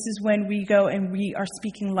 And this is when we go and we are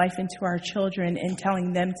speaking life into our children and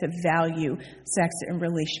telling them to value sex and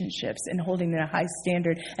relationships and holding them a high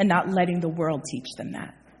standard and not letting the world teach them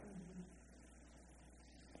that.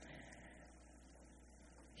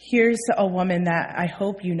 Here's a woman that I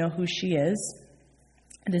hope you know who she is.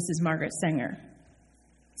 This is Margaret Sanger.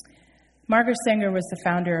 Margaret Sanger was the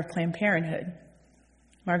founder of Planned Parenthood.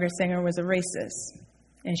 Margaret Sanger was a racist.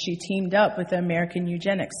 And she teamed up with the American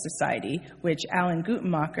Eugenics Society, which Alan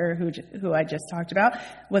Guttmacher, who I just talked about,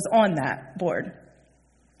 was on that board.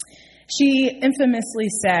 She infamously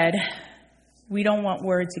said, we don't want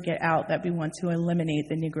word to get out that we want to eliminate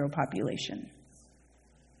the Negro population.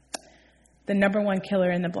 The number one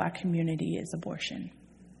killer in the Black community is abortion.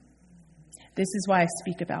 This is why I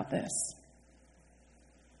speak about this.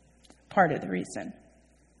 Part of the reason.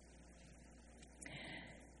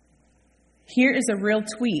 Here is a real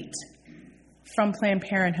tweet from Planned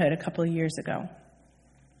Parenthood a couple of years ago.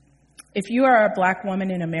 If you are a Black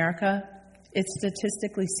woman in America, it's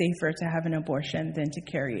statistically safer to have an abortion than to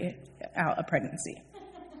carry out a pregnancy.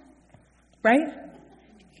 Right?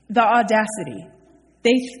 The audacity.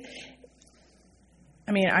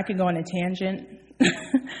 I could go on a tangent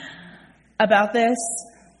about this.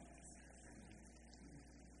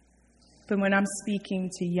 But when I'm speaking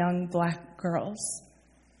to young Black girls,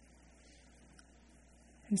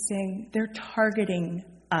 I'm saying they're targeting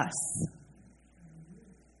us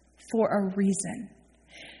for a reason.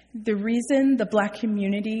 The reason the Black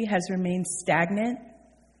community has remained stagnant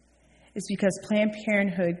is because Planned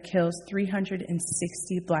Parenthood kills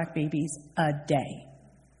 360 Black babies a day.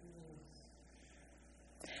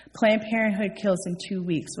 Planned Parenthood kills in 2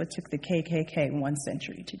 weeks what took the KKK 1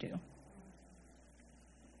 century to do.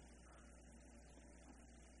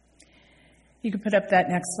 You can put up that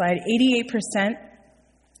next slide. 88%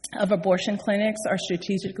 of abortion clinics are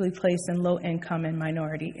strategically placed in low-income and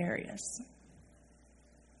minority areas.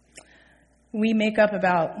 We make up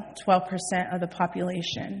about 12% of the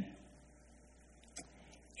population,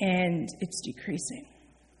 and it's decreasing.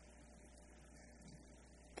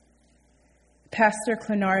 Pastor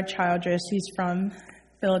Clenard Childress, he's from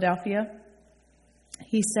Philadelphia,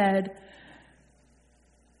 he said,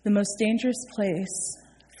 the most dangerous place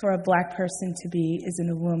for a Black person to be is in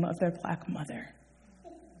the womb of their Black mother.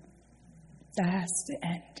 That has to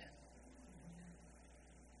end.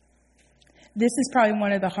 This is probably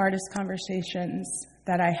one of the hardest conversations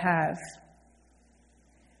that I have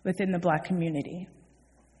within the Black community.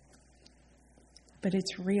 But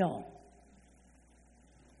it's real.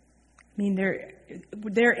 They're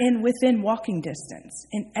within walking distance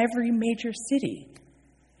in every major city.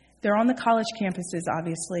 They're on the college campuses,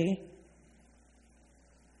 obviously.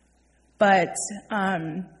 But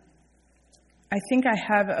I think I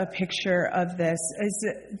have a picture of this. Is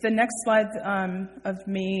it the next slide of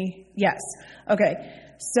me? Yes. Okay.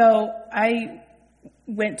 So I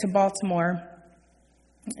went to Baltimore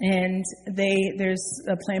And there's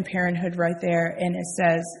a Planned Parenthood right there, and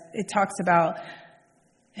it talks about,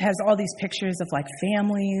 it has all these pictures of like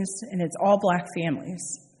families, and it's all black families.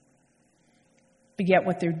 But yet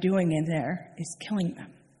what they're doing in there is killing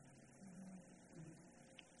them.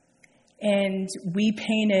 And we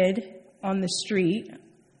painted on the street,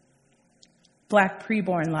 Black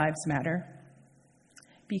Preborn Lives Matter,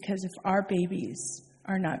 because if our babies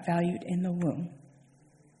are not valued in the womb,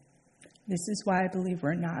 this is why I believe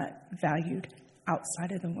we're not valued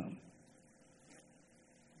outside of the womb.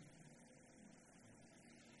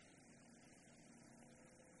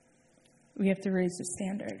 We have to raise the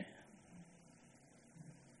standard.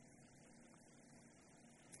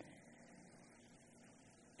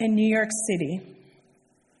 In New York City,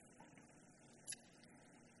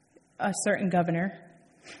 a certain governor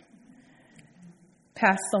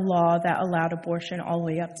passed a law that allowed abortion all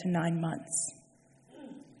the way up to 9 months.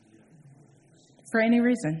 For any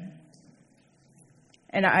reason.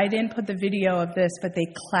 And I didn't put the video of this, but they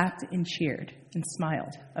clapped and cheered and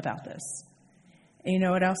smiled about this. And you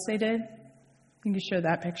know what else they did? You can show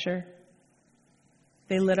that picture.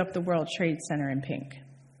 They lit up the World Trade Center in pink.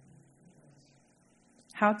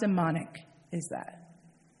 How demonic is that?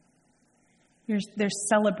 They're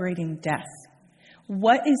celebrating death.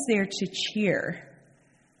 What is there to cheer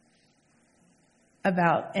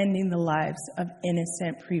about ending the lives of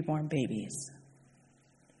innocent preborn babies?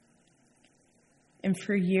 And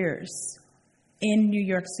for years, in New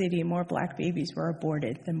York City, more black babies were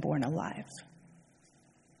aborted than born alive.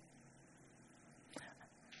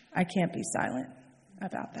 I can't be silent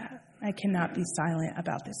about that. I cannot be silent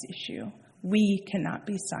about this issue. We cannot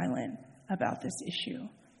be silent about this issue.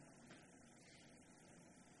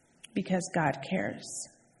 Because God cares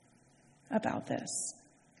about this.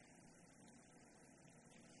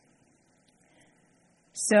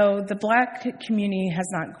 So the black community has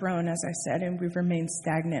not grown, as I said, and we've remained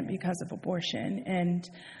stagnant because of abortion. And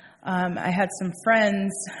I had some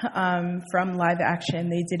friends from Live Action.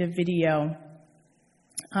 They did a video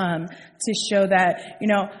to show that,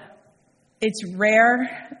 it's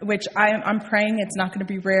rare, which I'm praying it's not going to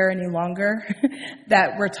be rare any longer,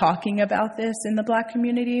 that we're talking about this in the black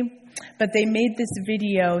community. But they made this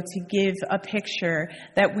video to give a picture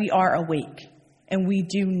that we are awake. And we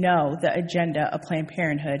do know the agenda of Planned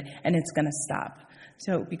Parenthood, and it's going to stop.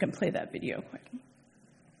 So we can play that video quick.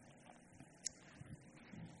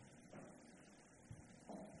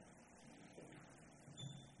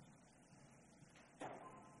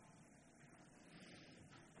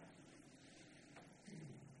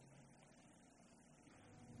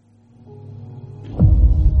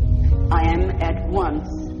 I am at once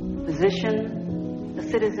physician, a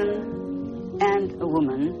citizen, and a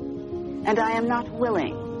woman. And I am not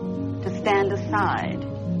willing to stand aside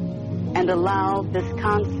and allow this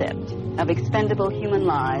concept of expendable human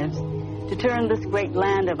lives to turn this great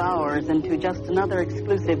land of ours into just another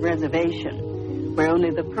exclusive reservation where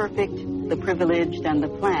only the perfect, the privileged, and the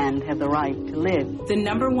planned have the right to live. The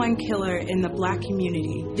number one killer in the black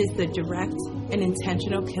community is the direct and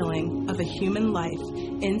intentional killing of a human life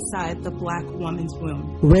inside the black woman's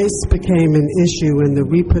womb. Race became an issue in the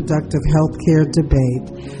reproductive health care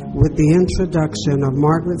debate with the introduction of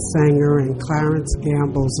Margaret Sanger and Clarence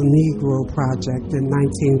Gamble's Negro Project in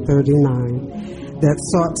 1939 that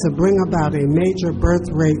sought to bring about a major birth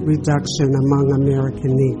rate reduction among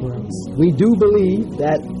American Negroes. We do believe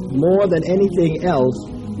that more than anything else,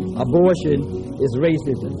 abortion is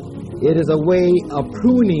racism. It is a way of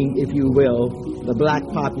pruning, if you will, the black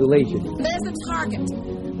population. There's a target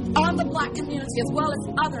on the black community as well as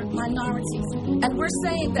other minorities, and we're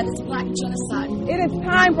saying that it's black genocide. It is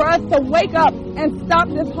time for us to wake up and stop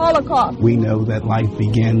this Holocaust. We know that life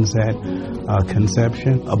begins at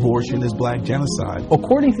conception. Abortion is black genocide.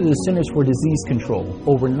 According to the Centers for Disease Control,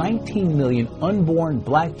 over 19 million unborn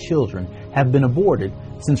black children have been aborted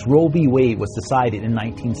since Roe v. Wade was decided in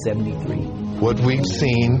 1973. What we've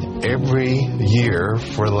seen every year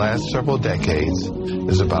for the last several decades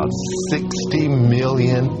is about 60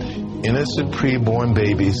 million innocent preborn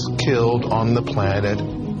babies killed on the planet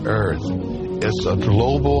Earth. It's a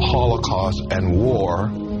global holocaust and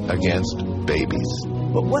war against babies.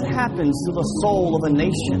 But what happens to the soul of a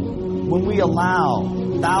nation when we allow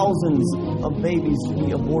thousands of babies to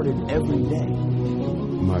be aborted every day?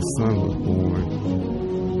 My son was born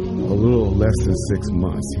a little less than 6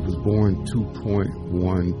 months. He was born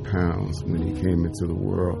 2.1 pounds when he came into the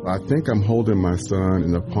world. I think I'm holding my son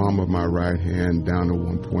in the palm of my right hand down to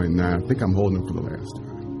 1.9. I think I'm holding him for the last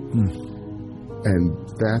time. And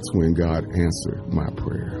that's when God answered my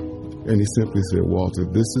prayer. And he simply said, Walter,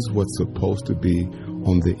 this is what's supposed to be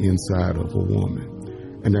on the inside of a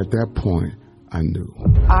woman. And at that point, I knew.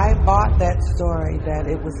 I bought that story that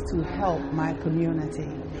it was to help my community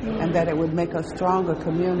and that it would make a stronger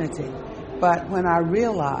community. But when I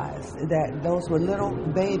realized that those were little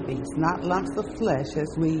babies, not lumps of flesh,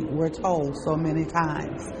 as we were told so many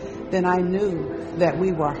times, then I knew that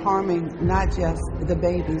we were harming not just the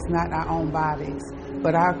babies, not our own bodies,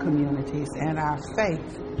 but our communities and our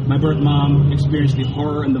faith. My birth mom experienced the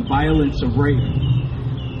horror and the violence of rape,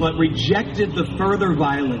 but rejected the further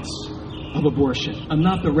violence of abortion. I'm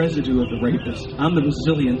not the residue of the rapist. I'm the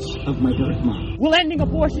resilience of my birth mom. Will ending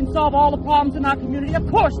abortion solve all the problems in our community? Of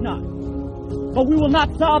course not. But we will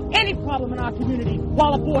not solve any problem in our community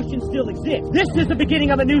while abortion still exists. This is the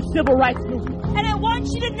beginning of a new civil rights movement. And I want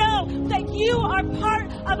you to know that you are part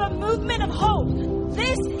of a movement of hope.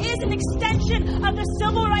 This is an extension of the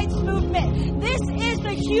civil rights movement. This is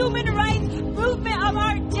the human rights movement of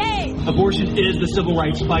our day. Abortion is the civil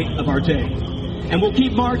rights fight of our day. And we'll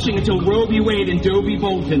keep marching until Roe v. Wade and Doe v.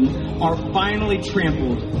 Bolton are finally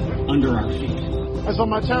trampled under our feet. And so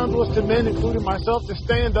my challenge was to men, including myself, to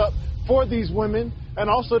stand up for these women and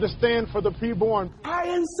also to stand for the preborn. Our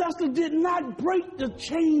ancestors did not break the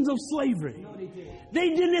chains of slavery. They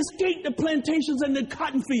didn't escape the plantations and the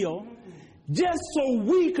cotton field just so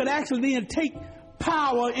we could actually then take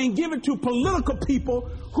power and give it to political people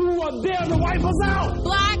who are there to wipe us out.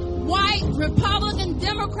 Black, white, Republican,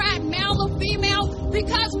 Democrat, male or female,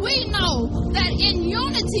 because we know that in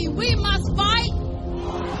unity we must fight.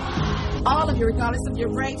 All of you, regardless of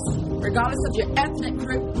your race, regardless of your ethnic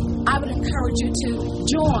group, I would encourage you to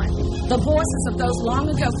join the voices of those long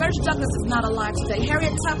ago. Frederick Douglass is not alive today.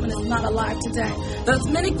 Harriet Tubman is not alive today. Those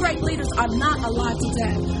many great leaders are not alive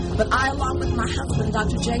today. But I, along with my husband,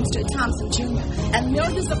 Dr. James J. Thompson, Jr., and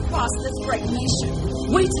millions across this great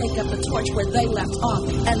nation, we take up the torch where they left off,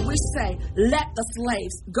 and we say, let the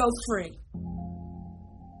slaves go free.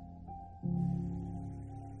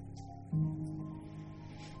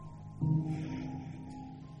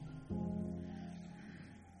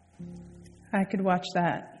 I could watch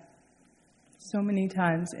that so many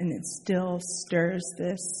times, and it still stirs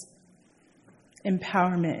this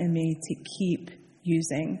empowerment in me to keep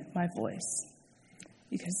using my voice,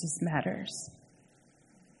 because this matters.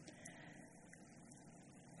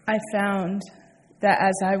 I found that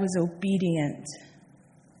as I was obedient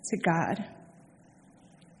to God,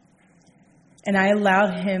 and I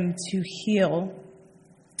allowed Him to heal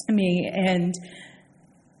me, and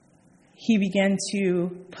He began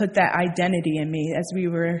to put that identity in me, as we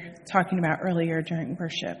were talking about earlier during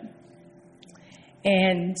worship.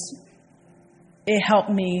 And it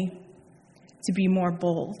helped me to be more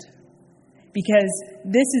bold, because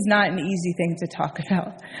this is not an easy thing to talk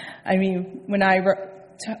about. I mean, when I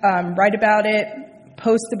write about it,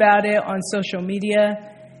 post about it on social media,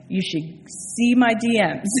 you should see my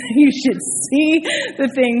DMs. You should see the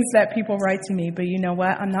things that people write to me. But you know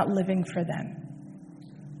what? I'm not living for them.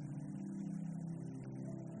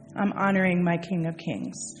 I'm honoring my King of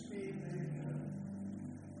Kings.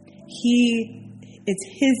 It's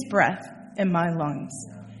His breath in my lungs.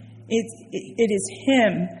 It is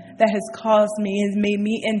Him that has caused me, has made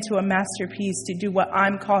me into a masterpiece to do what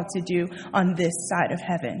I'm called to do on this side of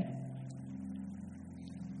heaven.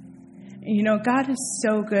 You know, God is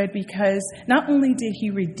so good, because not only did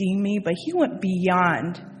He redeem me, but He went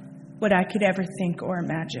beyond what I could ever think or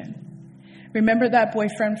imagine. Remember that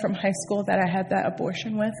boyfriend from high school that I had that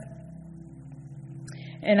abortion with?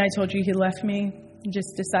 And I told you he left me,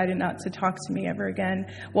 just decided not to talk to me ever again.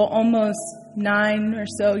 Well, almost 9 or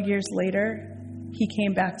so years later, he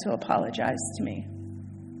came back to apologize to me.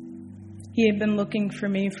 He had been looking for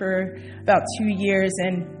me for about 2 years,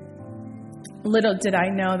 and little did I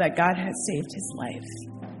know that God had saved his life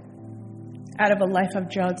out of a life of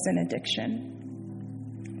drugs and addiction.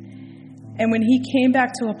 And when he came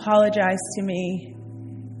back to apologize to me,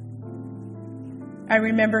 I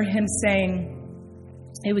remember him saying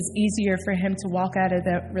it was easier for him to walk out of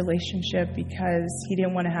that relationship because he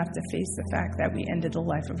didn't want to have to face the fact that we ended the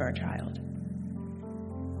life of our child.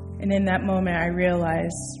 And in that moment, I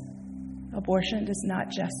realized abortion does not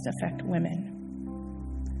just affect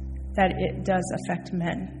women, that it does affect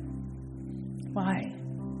men. Why?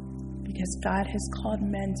 Because God has called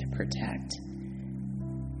men to protect.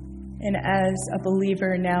 And as a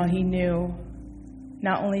believer now, he knew,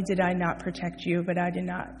 not only did I not protect you, but I did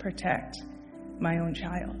not protect my own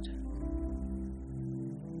child.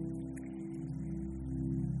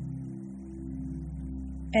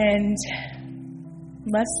 And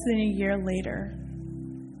less than a year later,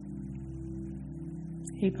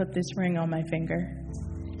 he put this ring on my finger.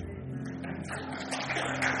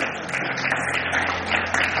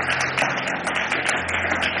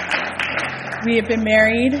 We have been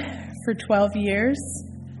married for 12 years.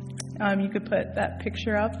 You could put that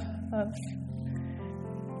picture up of...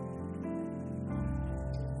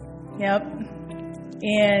 Yep.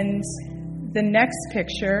 And the next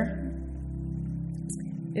picture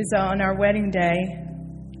is on our wedding day.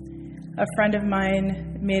 A friend of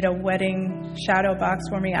mine made a wedding shadow box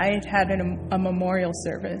for me. I had a memorial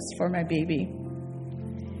service for my baby.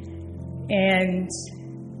 And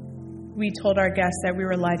we told our guests that we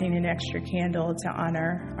were lighting an extra candle to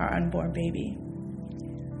honor our unborn baby.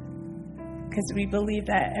 Because we believe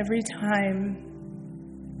that every time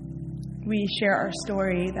we share our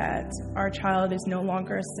story, that our child is no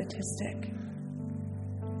longer a statistic,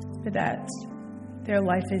 but that their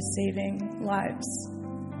life is saving lives.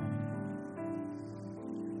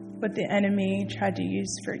 What the enemy tried to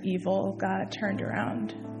use for evil, God turned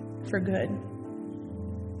around for good.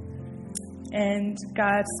 And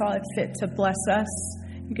God saw it fit to bless us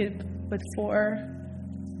with 4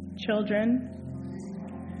 children.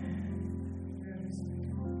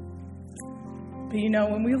 But you know,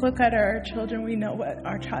 when we look at our children, we know what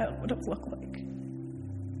our child would have looked like.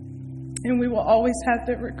 And we will always have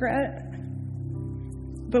the regret,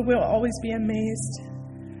 but we'll always be amazed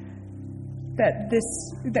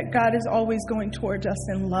that God is always going towards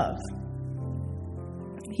us in love.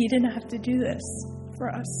 He didn't have to do this for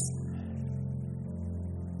us.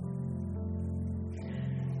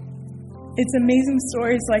 It's amazing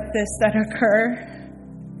stories like this that occur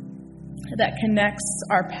that connects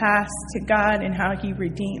our past to God and how He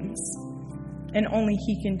redeems. And only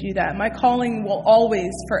He can do that. My calling will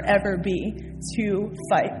always, forever be to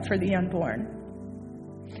fight for the unborn.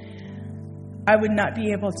 I would not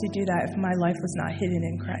be able to do that if my life was not hidden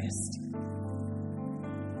in Christ.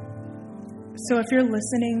 So if you're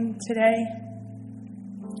listening today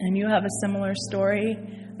and you have a similar story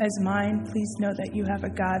as mine, please know that you have a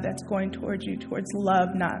God that's going towards you, towards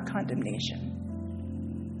love, not condemnation.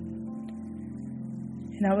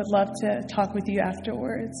 And I would love to talk with you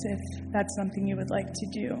afterwards if that's something you would like to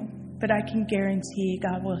do. But I can guarantee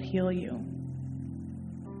God will heal you.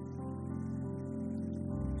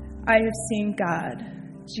 I have seen God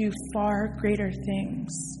do far greater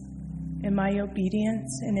things in my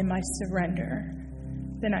obedience and in my surrender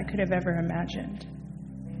than I could have ever imagined.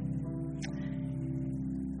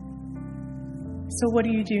 So what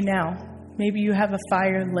do you do now? Maybe you have a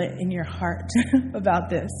fire lit in your heart about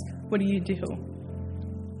this. What do you do?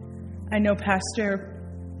 I know Pastor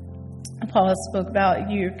Paula spoke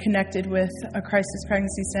about you connected with a crisis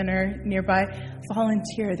pregnancy center nearby.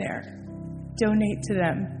 Volunteer there. Donate to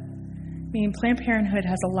them. I mean, Planned Parenthood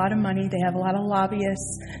has a lot of money. They have a lot of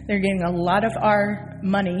lobbyists. They're getting a lot of our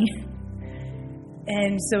money.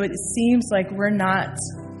 And so it seems like we're not,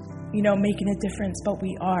 making a difference, but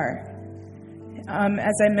we are.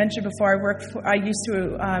 As I mentioned before, I used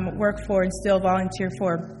to work for and still volunteer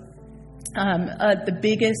for the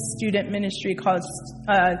biggest student ministry called,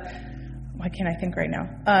 why can't I think right now?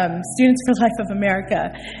 Students for Life of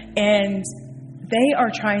America. And they are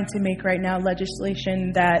trying to make right now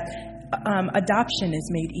legislation that adoption is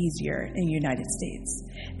made easier in the United States.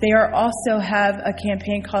 They also have a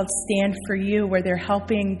campaign called Stand For You, where they're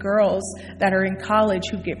helping girls that are in college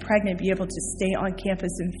who get pregnant be able to stay on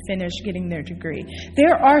campus and finish getting their degree.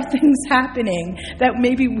 There are things happening that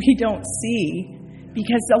maybe we don't see,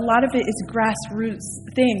 because a lot of it is grassroots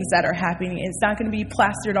things that are happening. It's not going to be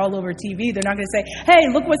plastered all over TV. They're not going to say, hey,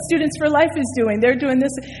 look what Students for Life is doing. They're doing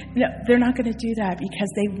this. No, they're not going to do that because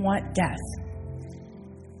they want death.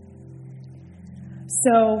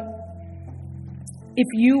 So if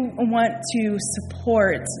you want to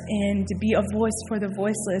support and to be a voice for the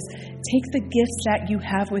voiceless, take the gifts that you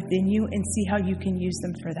have within you and see how you can use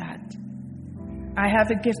them for that. I have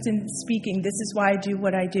a gift in speaking. This is why I do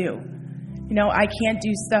what I do. I can't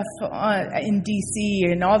do stuff in D.C.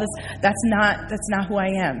 and all this. That's not who I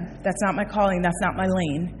am. That's not my calling. That's not my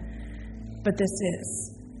lane. But this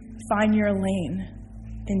is. Find your lane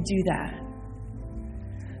and do that.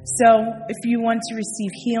 So if you want to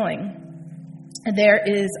receive healing, there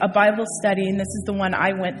is a Bible study, and this is the one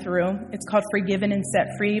I went through. It's called Forgiven and Set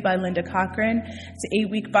Free by Linda Cochran. It's an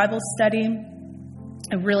 8-week Bible study,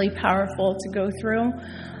 really powerful to go through.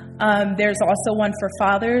 There's also one for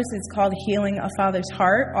fathers. It's called Healing a Father's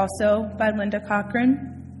Heart, also by Linda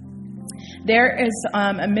Cochran. There is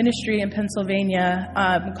a ministry in Pennsylvania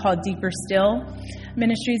called Deeper Still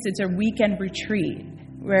Ministries. It's a weekend retreat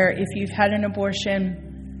where if you've had an abortion,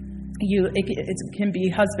 it can be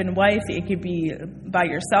husband, wife, it could be by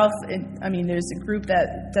yourself. There's a group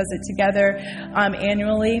that does it together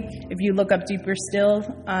annually. If you look up Deeper Still,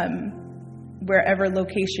 wherever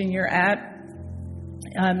location you're at,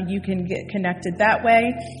 You can get connected that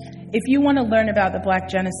way. If you want to learn about the Black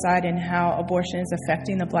genocide and how abortion is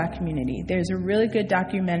affecting the Black community, there's a really good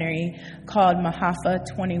documentary called Mahafa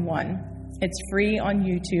 21. It's free on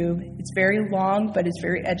YouTube. It's very long, but it's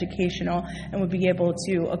very educational and will be able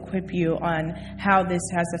to equip you on how this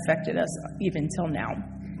has affected us even till now.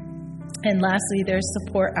 And lastly, there's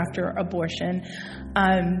support after abortion.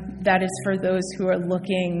 That is for those who are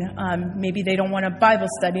looking, maybe they don't want a Bible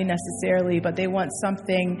study necessarily, but they want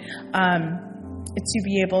something to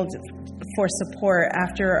be able to, for support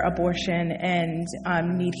after abortion and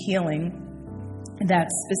need healing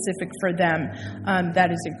that's specific for them.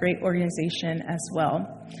 That is a great organization as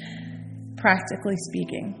well. Practically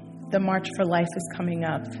speaking, the March for Life is coming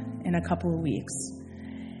up in a couple of weeks.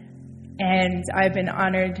 And I've been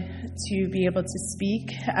honored to be able to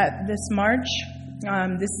speak at this march.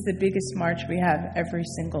 This is the biggest march we have every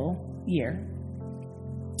single year.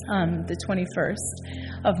 The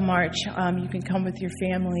 21st of March, you can come with your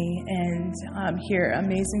family and hear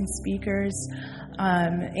amazing speakers.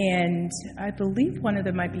 And I believe one of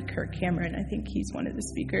them might be Kirk Cameron. I think he's one of the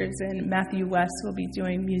speakers. And Matthew West will be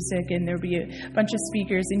doing music, and there'll be a bunch of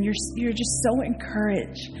speakers. And you're just so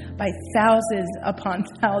encouraged by thousands upon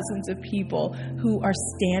thousands of people who are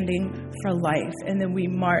standing for life. And then we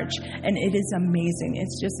march, and it is amazing.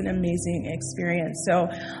 It's just an amazing experience. So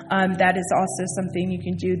that is also something you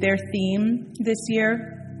can do. Their theme this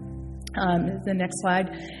year, the next slide,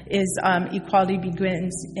 is equality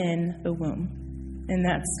begins in the womb. And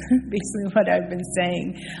that's basically what I've been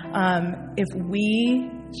saying. If we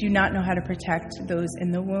do not know how to protect those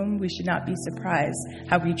in the womb, we should not be surprised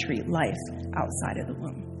how we treat life outside of the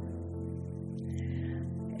womb.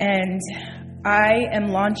 And I am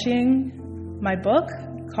launching my book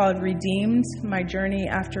called Redeemed, My Journey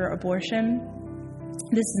After Abortion.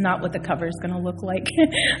 This is not what the cover is going to look like,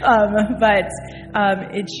 but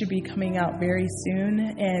it should be coming out very soon.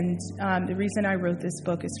 And the reason I wrote this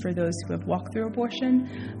book is for those who have walked through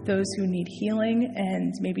abortion, those who need healing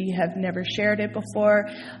and maybe have never shared it before,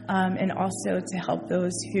 and also to help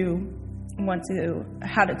those who want to,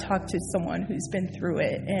 how to talk to someone who's been through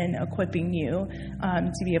it, and equipping you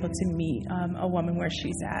to be able to meet a woman where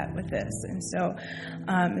she's at with this. And so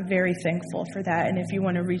I'm very thankful for that. And if you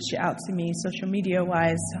want to reach out to me social media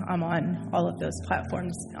wise, I'm on all of those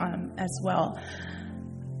platforms as well.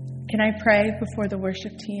 Can I pray before the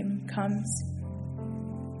worship team comes?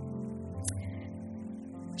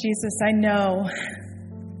 Jesus, I know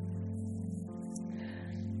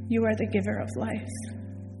you are the giver of life.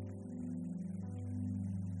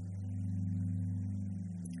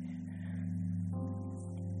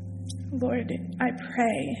 Lord, I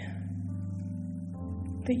pray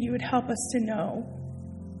that you would help us to know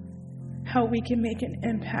how we can make an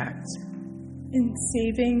impact in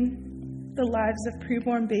saving the lives of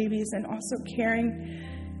preborn babies and also caring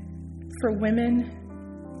for women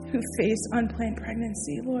who face unplanned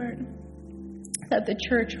pregnancy, Lord. That the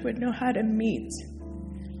church would know how to meet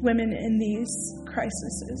women in these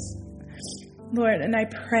crises, Lord. And I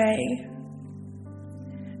pray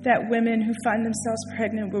that women who find themselves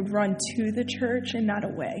pregnant would run to the church and not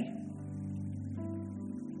away.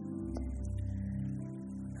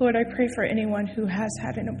 Lord, I pray for anyone who has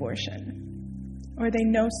had an abortion, or they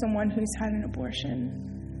know someone who's had an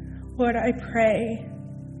abortion. Lord, I pray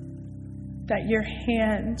that your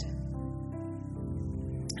hand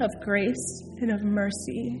of grace and of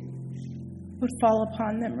mercy would fall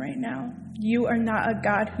upon them right now. You are not a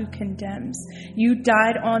God who condemns. You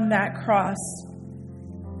died on that cross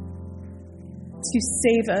to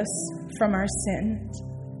save us from our sins,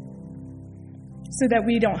 so that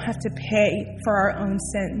we don't have to pay for our own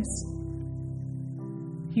sins.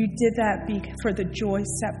 You did that for the joy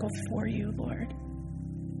set before you, Lord.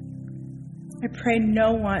 I pray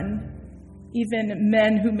no one, even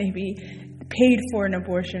men who maybe paid for an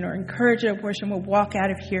abortion or encouraged an abortion, will walk out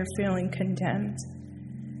of here feeling condemned,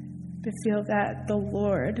 but feel that the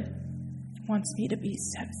Lord wants me to be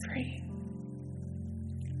set free.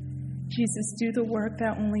 Jesus, do the work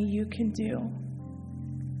that only you can do.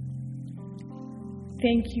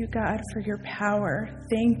 Thank you, God, for your power.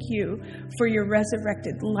 Thank you for your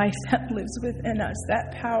resurrected life that lives within us.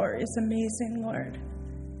 That power is amazing, Lord.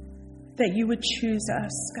 That you would choose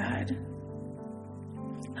us, God.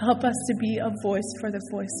 Help us to be a voice for the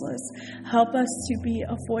voiceless. Help us to be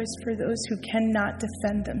a voice for those who cannot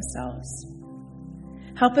defend themselves.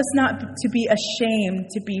 Help us not to be ashamed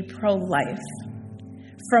to be pro-life.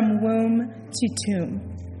 From womb to tomb.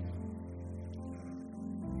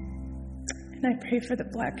 And I pray for the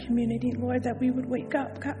Black community, Lord, that we would wake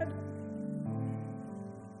up, God.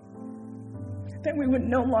 that we would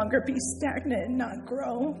no longer be stagnant and not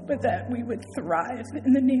grow, but that we would thrive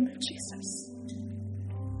in the name of Jesus.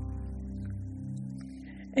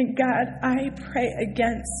 And God, I pray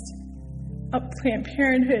against Planned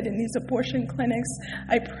Parenthood and these abortion clinics.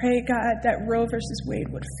 I pray, God, that Roe versus Wade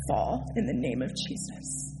would fall in the name of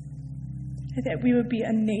Jesus. And that we would be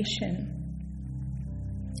a nation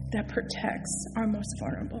that protects our most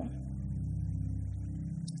vulnerable.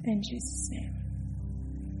 In Jesus' name,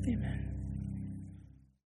 amen.